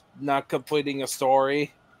of not completing a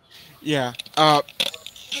story. Yeah.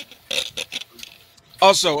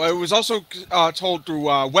 Also, it was also told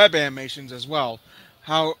through web animations as well.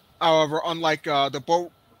 However, unlike the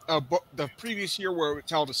previous year where it would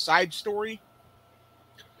tell the side story,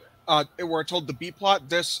 where it told the B plot,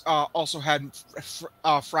 this also had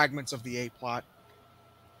fragments of the A plot.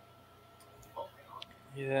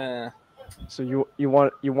 Yeah. So you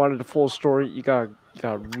wanted the full story, you gotta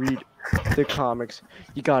read the comics.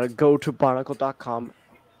 You gotta go to Bionicle.com,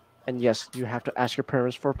 and yes, you have to ask your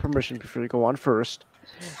parents for permission before you go on first.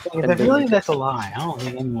 I feel like that's a lie. I don't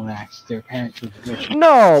think anyone asks their parents for permission.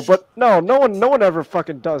 No one ever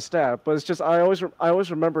fucking does that. But it's just I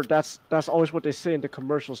always remember that's always what they say in the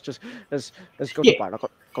commercials. Just let's go to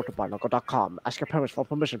Bionicle.com, ask your parents for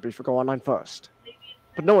permission before you go online first.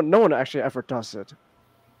 But no one actually ever does it.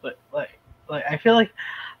 Like I feel like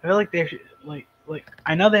they should like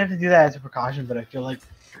I know they have to do that as a precaution, but I feel like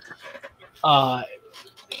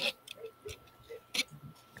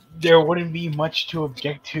there wouldn't be much to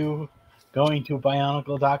object to going to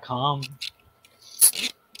Bionicle.com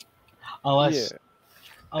unless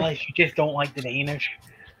you just don't like the Danish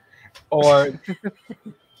or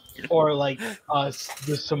like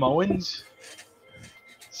the Samoans.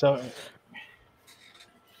 So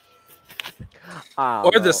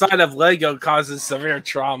or the sight of Lego causes severe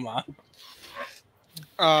trauma.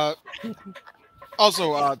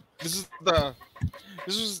 Also, this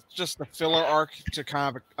was just the filler arc to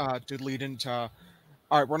kind of to lead into. All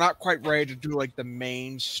right, we're not quite ready to do like the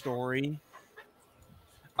main story,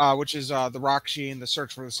 which is the Rakshi and the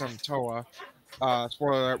search for the seventh Toa.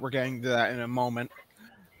 Spoiler alert, we're getting to that in a moment.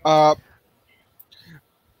 And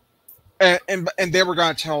they were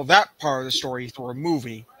going to tell that part of the story through a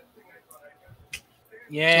movie.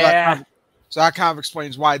 Yeah. So that kind of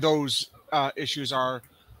explains why those issues are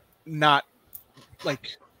not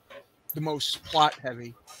like the most plot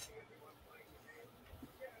heavy.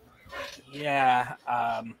 Yeah.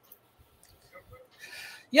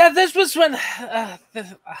 Yeah, this was when.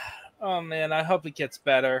 Oh man, I hope it gets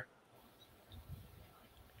better.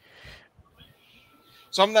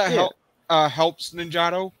 Something that helps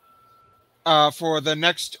Ninjato for the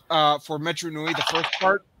next for Metro Nui, the first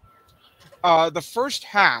part. The first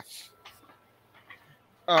half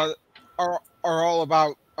are all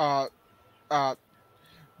about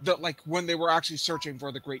the like when they were actually searching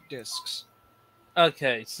for the Great Discs.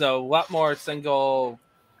 Okay, so a lot more single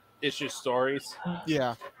issue stories.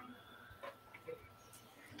 Yeah.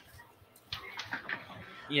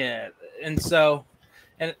 Yeah, and so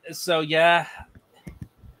yeah.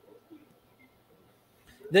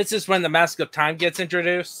 This is when the Mask of Time gets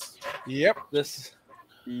introduced. Yep.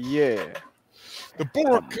 Yeah. The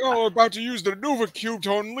Borak are about to use the Nova Cube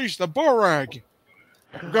to unleash the Borag.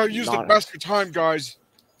 We gotta use the Mask of Time, guys.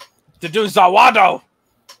 To do Zawado!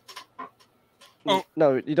 Oh.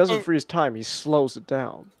 No, he doesn't freeze time, he slows it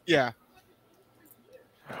down. Yeah.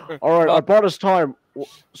 Alright, I bought his time.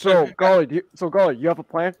 So, Golly, you have a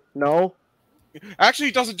plan? No? Actually,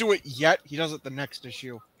 he doesn't do it yet. He does it the next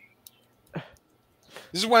issue.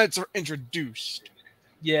 This is when it's introduced.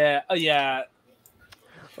 Yeah, yeah.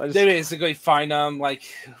 They basically find them, like,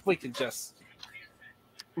 we can just...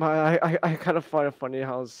 I kind of find it funny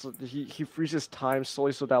how he freezes time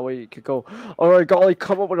slowly so that way he could go, alright, Golly,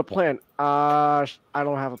 come up with a plan. I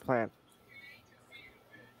don't have a plan.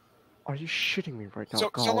 Are you shitting me right now,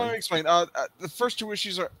 Golly? So let me explain. The first two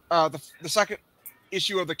issues are... the second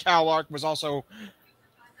issue of the Cal arc was also...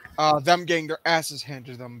 them getting their asses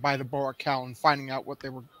handed to them by the Borak Cal and finding out what they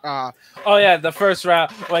were. Oh yeah, the first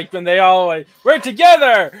round, like when they all like we're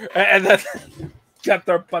together, and then got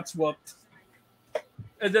their butts whooped,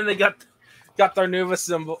 and then they got their Nuva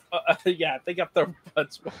symbol. Yeah, they got their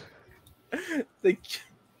butts whooped.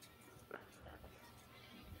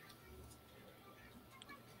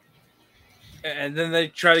 And then they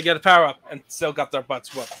try to get a power up and still got their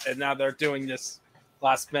butts whooped, and now they're doing this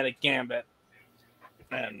last minute gambit.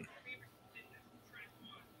 And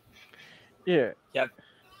yeah.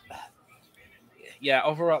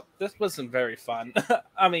 Overall, this wasn't very fun.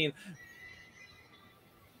 I mean,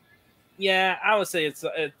 yeah, I would say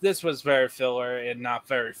this was very filler and not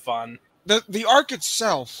very fun. The arc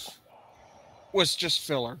itself was just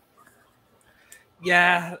filler.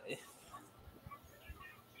 Yeah.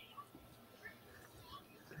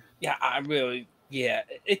 Yeah, I really. Yeah,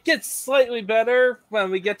 it gets slightly better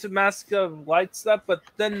when we get to Mask of Light stuff, but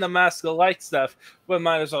then the Mask of Light stuff, we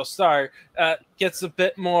might as well start, gets a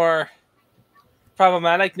bit more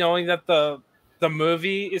problematic, knowing that the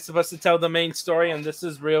movie is supposed to tell the main story, and this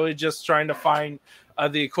is really just trying to find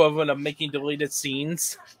the equivalent of making deleted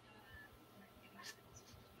scenes.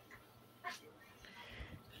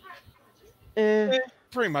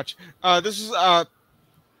 Pretty much. This is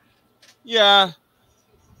yeah.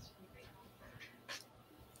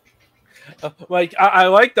 Like I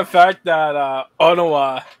like the fact that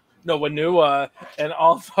Wanua, and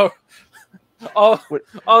all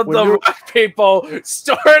the rock people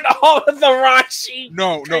stored all of the rock sheep.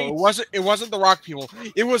 No, it wasn't the rock people.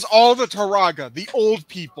 It was all the Taraga, the old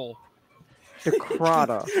people. The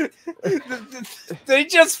Krata. They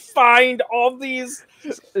just find all these.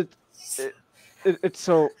 It's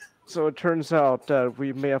so it turns out that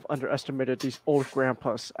we may have underestimated these old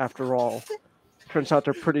grandpas after all. Turns out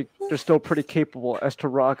they're still pretty capable as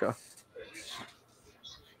Taraga.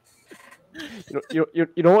 You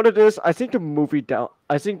know what it is? I think the movie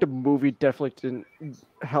definitely didn't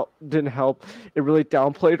help. It really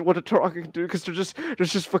downplayed what a Taraga can do because there's just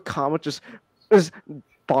Vakama just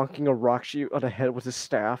bonking a rock sheep on the head with his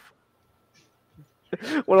staff.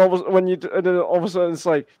 And then all of a sudden it's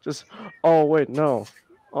like just, oh wait, no,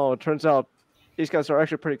 oh, it turns out these guys are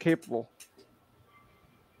actually pretty capable.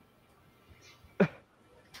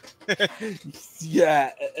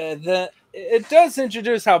 Yeah, it does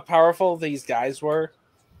introduce how powerful these guys were,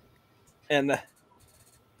 and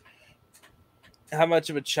how much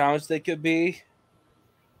of a challenge they could be.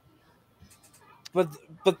 But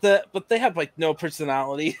they have like no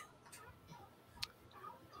personality.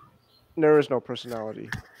 There is no personality.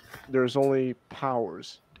 There's only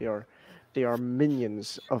powers. They are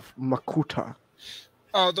minions of Makuta.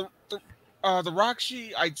 The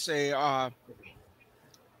Rakshi, I'd say,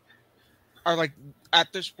 are like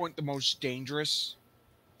at this point the most dangerous.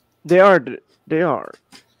 They are.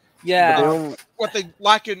 Yeah. What they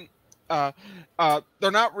lack in, they're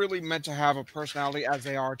not really meant to have a personality, as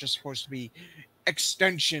they are just supposed to be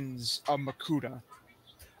extensions of Makuta.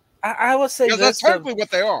 I will say that's technically what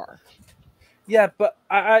they are. Yeah, but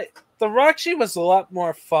the Rakshi was a lot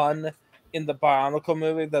more fun in the Bionicle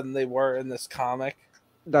movie than they were in this comic.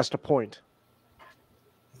 That's the point.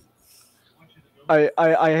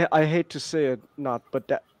 I hate to say it, but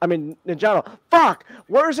Ninjato, fuck!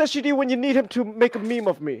 Where's SGD when you need him to make a meme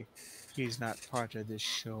of me? He's not part of this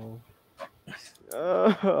show.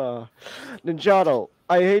 Ninjato,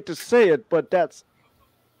 I hate to say it, but that's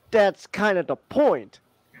kind of the point.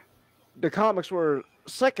 The comics were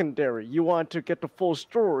secondary. You want to get the full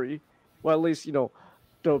story, well, at least the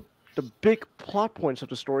big plot points of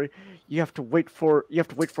the story. You have to wait for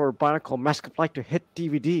Bionicle Mask of Light to hit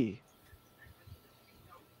DVD.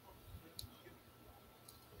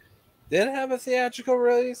 Did it have a theatrical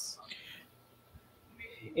release?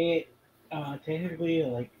 It technically,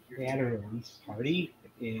 like, they had a release party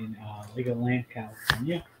in Legoland,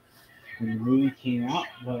 California, when the movie came out,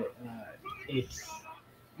 but it's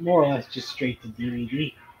more or less just straight to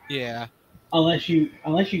DVD. Yeah. Unless you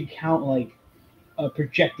count like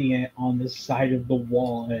projecting it on the side of the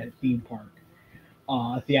wall at a theme park,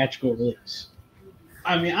 a theatrical release.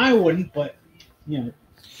 I mean, I wouldn't, but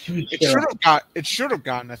it should have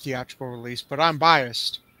gotten a theatrical release, but I'm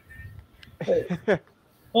biased.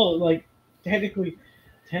 Well, like technically,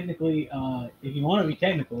 if you want to be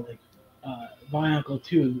technical, like Bionicle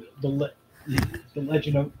 2, the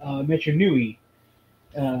Legend of Mata Nui,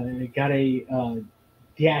 got a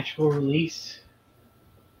theatrical release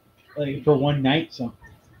like for one night. So,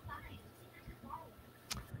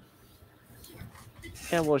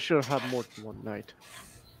 and well, should have had more than one night.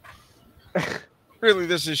 Really,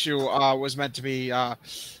 this issue was meant to be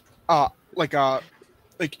like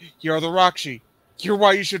you're the Rakshi. You're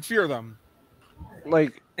why you should fear them.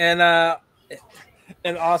 And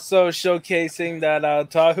also showcasing that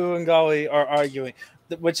Tahu and Gali are arguing,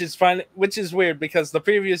 which is fine, which is weird because the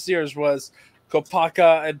previous years was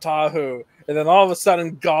Kopaka and Tahu, and then all of a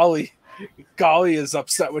sudden Gali is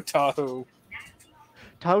upset with Tahu.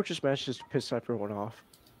 Tahu just manages to piss everyone off.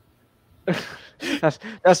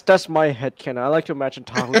 That's my headcanon. I like to imagine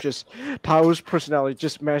Tahu's personality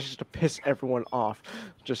just manages to piss everyone off.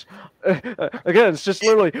 Just again, it's just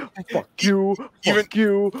literally fuck you, fuck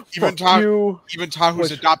you, fuck you. Even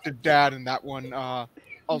Tahu's adopted dad in that one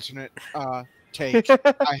alternate take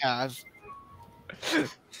I have.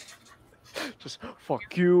 Just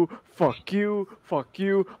fuck you, fuck you, fuck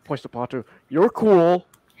you. Points to Patu. You're cool.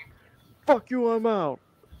 fuck you, I'm out.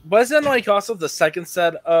 Wasn't like also the second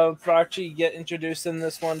set of Roxy get introduced in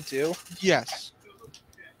this one too? Yes.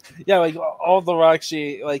 Yeah, like all the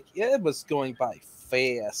Roxy, like it was going by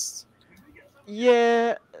fast.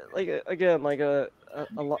 Yeah, like again, like a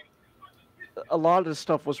lot of this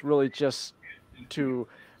stuff was really just to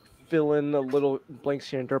fill in a little blanks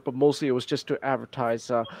here and there, but mostly it was just to advertise.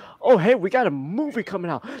 Oh, hey, we got a movie coming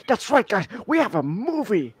out. That's right, guys. We have a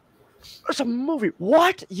movie. There's a movie.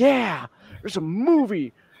 What? Yeah, there's a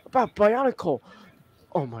movie about Bionicle.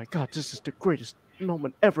 Oh my god, this is the greatest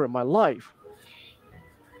moment ever in my life.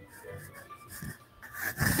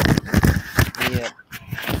 Yeah.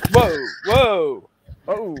 Whoa.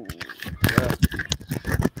 Oh.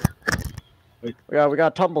 Yeah. We got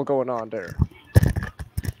a tumble going on there.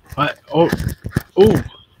 What? Oh. Oh.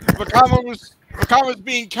 Vakama's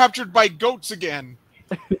being captured by goats again.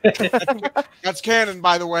 That's canon,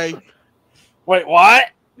 by the way. Wait, what?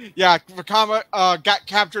 Yeah, Vakama got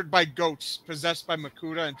captured by goats, possessed by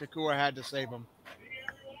Makuta, and Takua had to save him.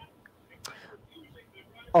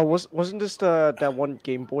 Oh, wasn't this that one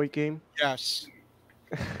Game Boy game? Yes.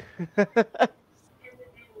 I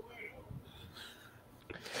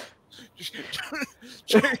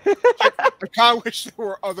kind of wish there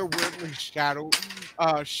were other weirdly shadow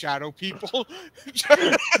people. Just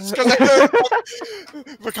because I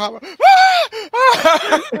Vakama.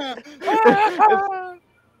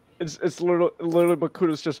 It's literally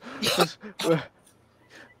Makuta's just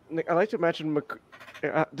I like to imagine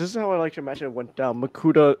this is how I like to imagine it went down.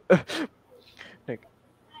 Makuta. Nick,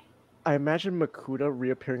 I imagine Makuta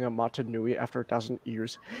reappearing on Mata Nui after 1,000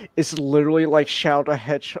 years. It's literally like Shadow the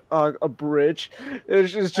Hedgehog, a bridge.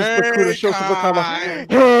 It's just Makuta shows up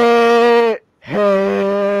Vakama.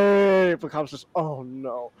 Hey! Vakama's just, oh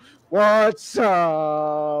no. What's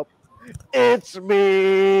up? It's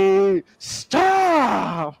me!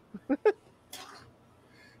 Stop!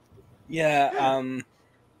 Yeah,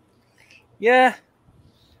 yeah.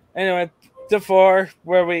 Anyway, the 4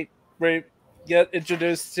 where we get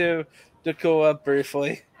introduced to Takua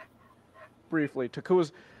briefly.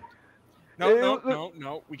 Takua's.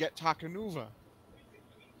 No. We get Toa Nuva.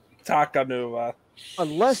 Toa Nuva.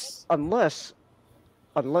 Unless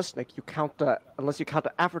Nick, you count the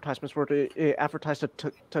advertisements where they advertised to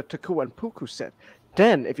Takua and Puku set.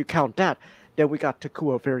 Then, if you count that, then we got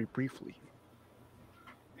Takua very briefly.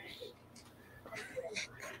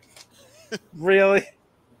 Really?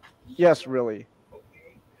 Yes, really.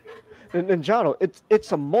 And Jano,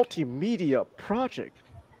 it's a multimedia project,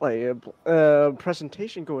 like a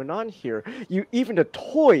presentation going on here. Even the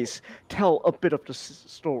toys tell a bit of the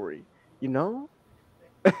story, you know.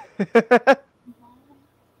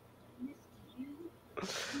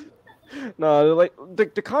 No, like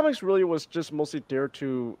the comics really was just mostly there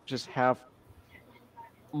to just have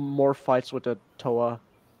more fights with the Toa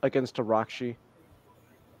against the Roxy.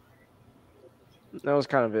 That was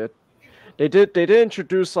kind of it. They did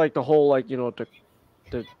introduce like the whole like the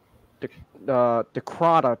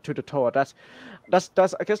Krata to the Toa. That's I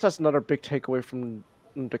guess that's another big takeaway from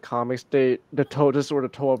the comics. This is where the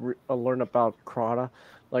Toa learn about Krata.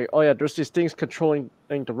 Like, oh yeah, there's these things controlling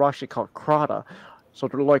the Roxy called Krata. So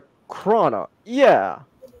they're like, Krata, yeah.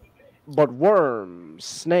 But worms,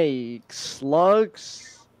 snakes,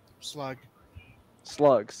 slugs.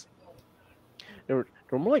 They were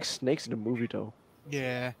more like snakes in the movie though.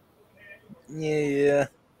 Yeah. Yeah.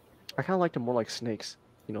 I kind of like them more like snakes.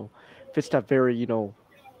 Fits that very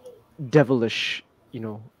devilish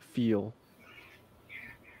feel.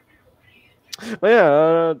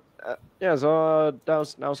 But yeah. So that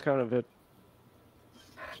was kind of it.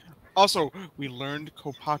 Also, we learned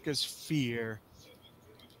Kopaka's fear.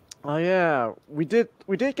 Oh yeah, we did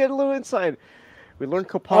get a little insight. We learned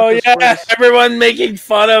Kopaka's. Oh yeah, greatest... everyone making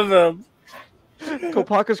fun of him.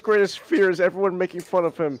 Kopaka's greatest fear is everyone making fun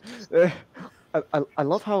of him. I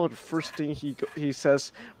love how the first thing he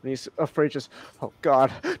says when he's afraid, just, oh god,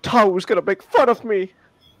 Tau's gonna make fun of me.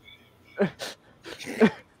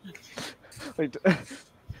 Like,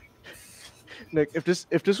 Nick, if this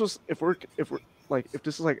is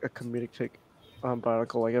like a comedic take on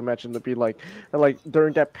Bionicle, like I imagine to be like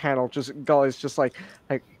during that panel, just Golly's just like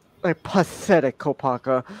pathetic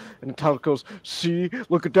Kopaka, and Tao goes, see,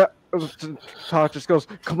 look at that. Tao just goes,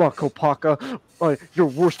 come on, Kopaka, you're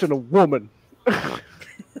worse than a woman.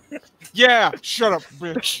 Yeah, shut up,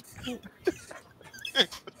 bitch.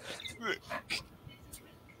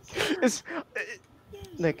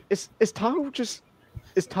 Nick, is Tao just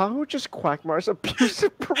Quagmire's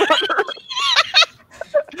abusive brother?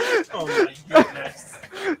 Oh my goodness.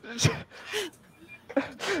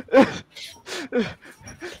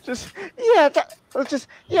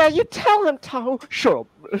 Yeah, you tell him, Tahu. Shut up.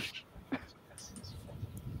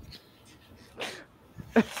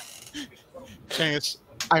 Chance,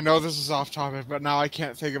 I know this is off topic, but now I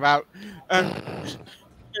can't think about. Hey,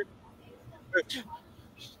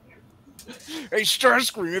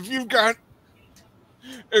 Starscream, if you've got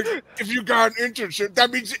an internship, that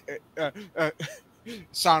means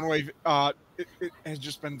Soundwave it has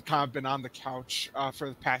just been kind of been on the couch for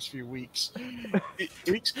the past few weeks.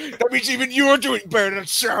 That means even you are doing better than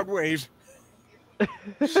Soundwave.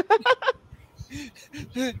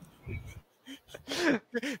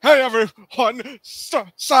 Hey everyone,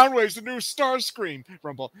 Soundwave's the new Starscream.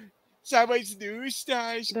 Rumble. Soundwave's the new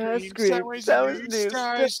Starscream. Soundwave's the new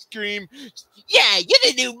Starscream. Yeah, you're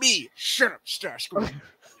the new me. Shut up, Starscream.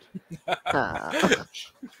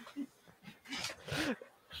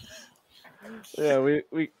 Yeah, we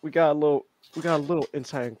got a little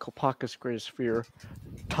insight in Kopaka's greatest fear.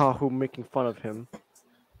 Tahu making fun of him.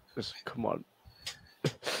 Just come on.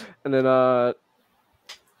 And then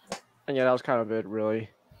and yeah, that was kind of it, really.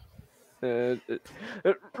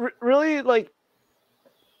 Really, like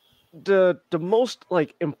the most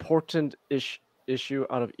like important issue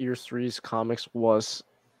out of Year 3's comics was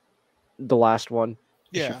the last one,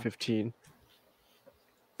 issue 15.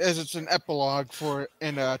 As it's an epilogue for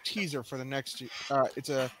and a teaser for the next. It's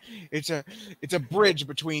a bridge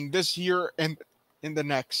between this year and in the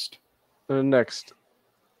next. And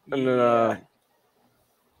then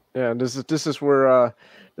yeah, this is where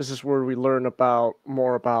we learn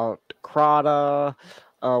more about Krata.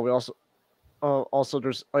 We also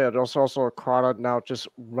there's also a Krata now just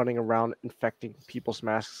running around infecting people's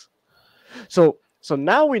masks. So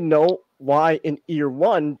now we know why in Year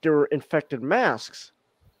 1 there were infected masks.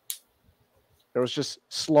 There was just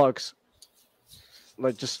slugs,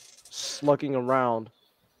 like just slugging around,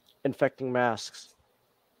 infecting masks.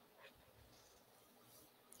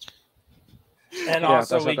 And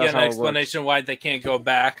also, we get an explanation why they can't go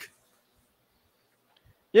back.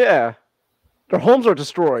 Yeah, their homes are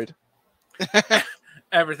destroyed.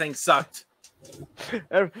 Everything sucked.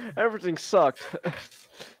 Everything sucked.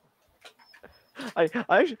 I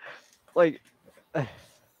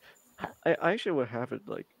actually would have it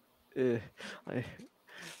like, if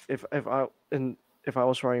I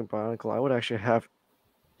was writing Bionicle, I would actually have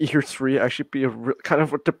Year 3 actually be a kind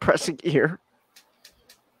of a depressing year.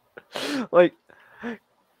 Like,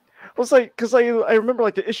 was like, because I remember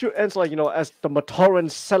like the issue ends like, as the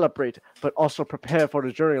Matorans celebrate, but also prepare for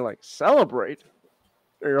the journey. Like, celebrate?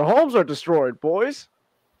 Your homes are destroyed, boys.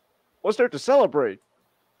 What's there to celebrate?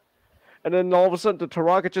 And then all of a sudden the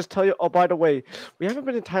Taraga just tell you, oh, by the way, we haven't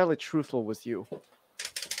been entirely truthful with you.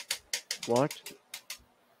 What?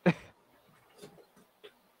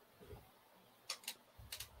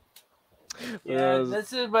 Yeah,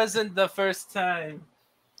 this wasn't the first time.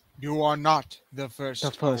 You are not the first.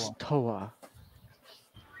 The first Toa.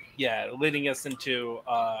 Yeah, leading us into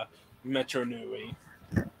Mata Nui.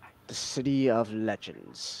 The City of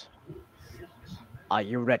Legends. Are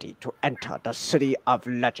you ready to enter the City of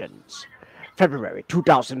Legends? February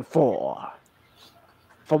 2004.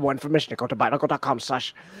 For more information, go to bionicle.com/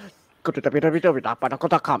 go to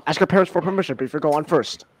www.bionicle.com. Ask your parents for permission before you go on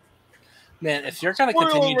first. Man, if you're gonna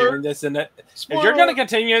continue doing this, if you're gonna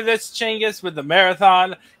continue this, Chinggis, with the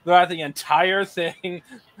marathon throughout the entire thing,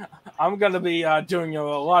 I'm gonna be doing a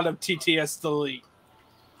lot of TTS delete.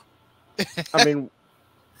 I mean,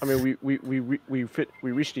 we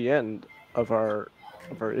reached the end of our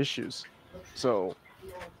issues, so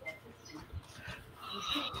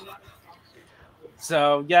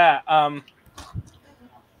yeah,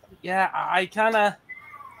 I kind of,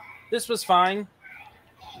 this was fine.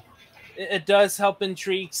 It does help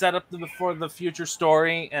intrigue, set up for the future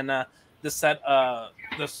story, and this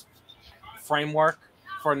framework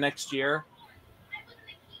for next year.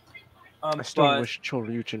 I still wish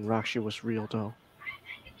Choryukin Rakshi was real, though.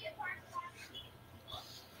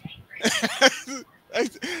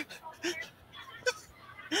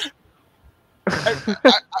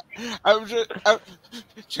 I was just,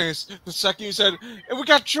 Chase, the second you said, and we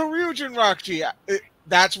got Choryukin Rakshi,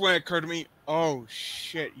 that's when it occurred to me, oh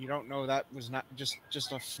shit, you don't know that was not just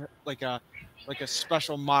a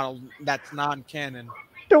special model that's non-canon.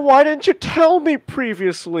 Then why didn't you tell me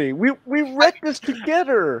previously? We read this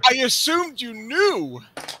together. I assumed you knew.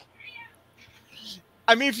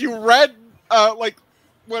 I mean, if you read like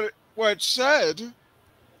what it said.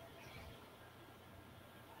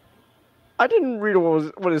 I didn't read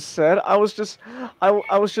what it said. I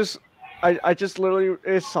just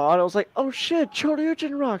literally saw it. I was like, oh shit,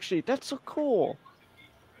 Choryukin Rakshi. That's so cool.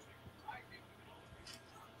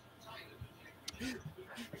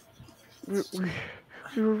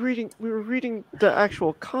 We were reading the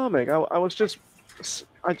actual comic. I just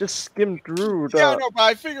skimmed through the. Yeah, no, but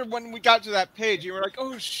I figured when we got to that page, you were like,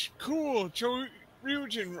 "Oh, cool,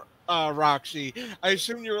 Ryujin Roxy." I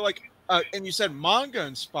assumed you were like, and you said manga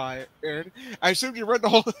inspired. I assumed you read the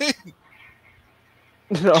whole thing.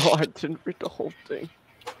 No, I didn't read the whole thing.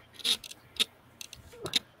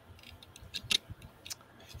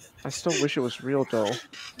 I still wish it was real though.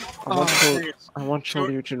 I want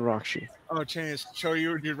Choryujin Roxy. Oh, Chance,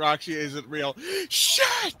 Choryujin Roxy isn't real.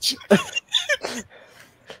 Shit!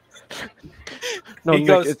 No,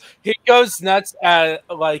 he goes nuts at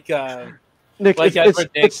like Nick, like it's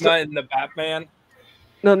Edward Nygma in the Batman.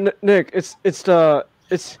 No, Nick, it's the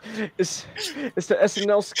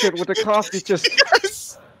SNL skit with the coffee just.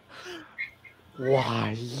 Yes!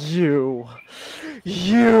 Why you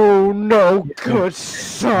no good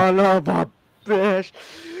son of a bitch!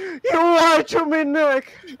 You lied to me,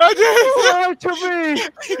 Nick. I did. You lied to me.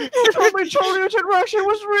 You told me Choryujin Roxy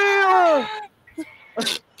was real.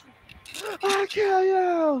 I'll kill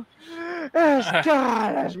you. As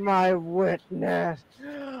God as my witness,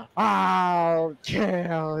 I'll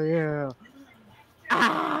kill you.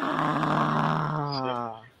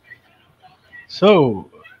 Ah.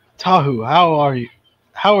 So, Tahu, how are you?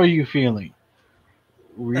 How are you feeling?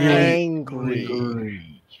 Really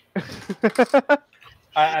Angry.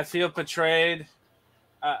 I feel betrayed,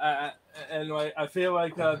 and like I feel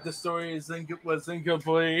like the story was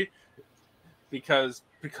incomplete because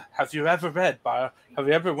have you ever went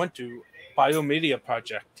to Biomedia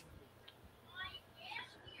Project?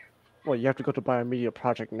 Well, you have to go to Biomedia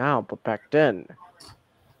Project now, but back then,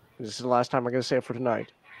 this is the last time I'm gonna say it for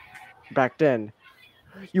tonight. Back then,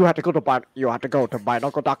 you had to go to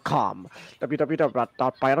Bionicle.com,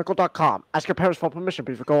 www.bionicle.com. Ask your parents for permission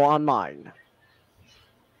before you go online.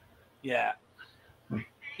 Yeah.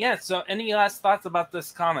 Yeah. So, any last thoughts about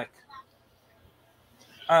this comic?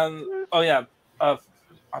 Oh yeah. I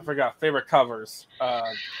forgot favorite covers.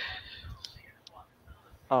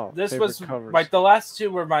 This was covers. like the last two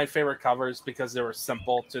were my favorite covers because they were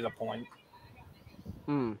simple to the point.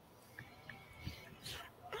 Hmm.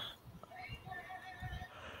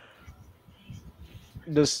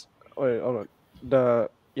 This wait, hold on.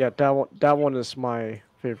 That one is my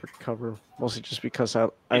favorite cover, mostly just because I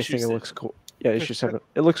think it looks cool. Yeah, issue 7.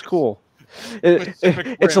 It looks cool.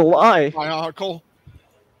 It's a lie. Bionicle.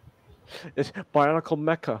 It's Bionicle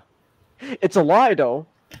Mecha. It's a lie though.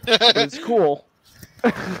 But it's cool.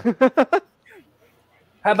 How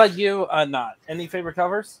about you? Not any favorite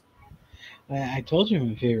covers? I told you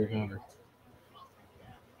my favorite cover.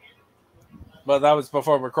 But that was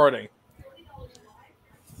before recording.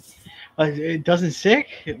 Like it doesn't stick.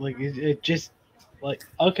 It just like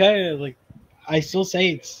okay. Like I still say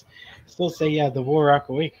yeah. The Borak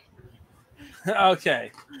Awake.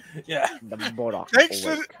 Okay. Yeah. The Borak Thanks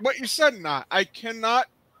Awake. to what you said, not I cannot.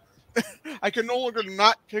 I can no longer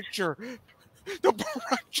not picture the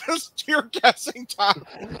Borak just tear gassing Tom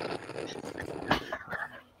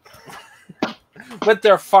with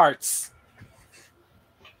their farts.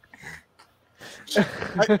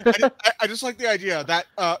 I just like the idea that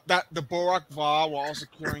that the Borak Va, while also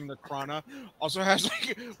carrying the Krana, also has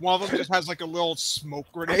like one of them just has like a little smoke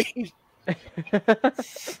grenade.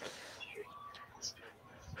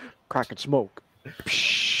 Crack and smoke.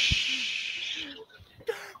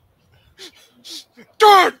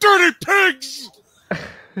 God, dirty pigs!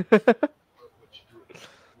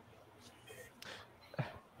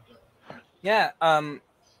 Yeah.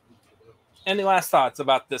 Any last thoughts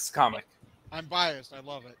about this comic? I'm biased. I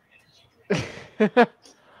love it.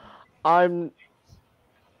 I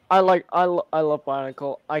love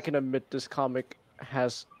Bionicle. I can admit this comic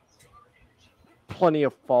has plenty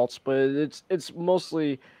of faults, but it's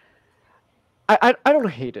mostly I don't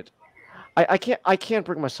hate it. I can't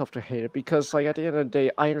bring myself to hate it because like at the end of the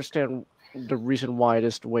day I understand the reason why it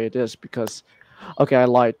is the way it is because okay, I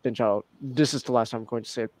lied, Ninja. This is the last time I'm going to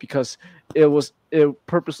say it because it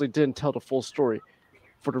purposely didn't tell the full story.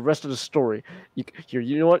 For the rest of the story, you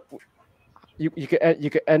know what? You can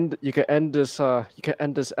end this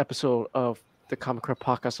episode of the Comic Crypt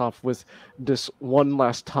podcast off with this one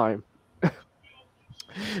last time.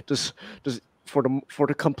 this for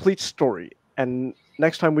the complete story. And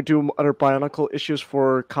next time we do other Bionicle issues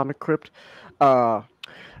for Comic Crypt, for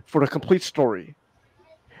the complete story,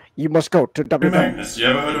 you must go to Hey Magnus, you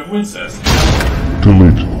ever heard of Wincest?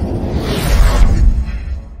 Delete.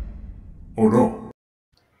 Oh no.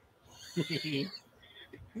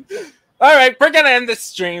 All right, we're gonna end this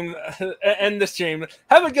stream.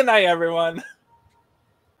 Have a good night, everyone.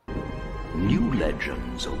 New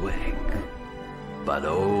legends awake, but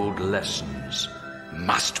old lessons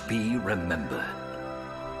must be remembered.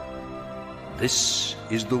 This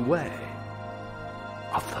is the way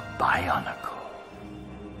of the Bionicle.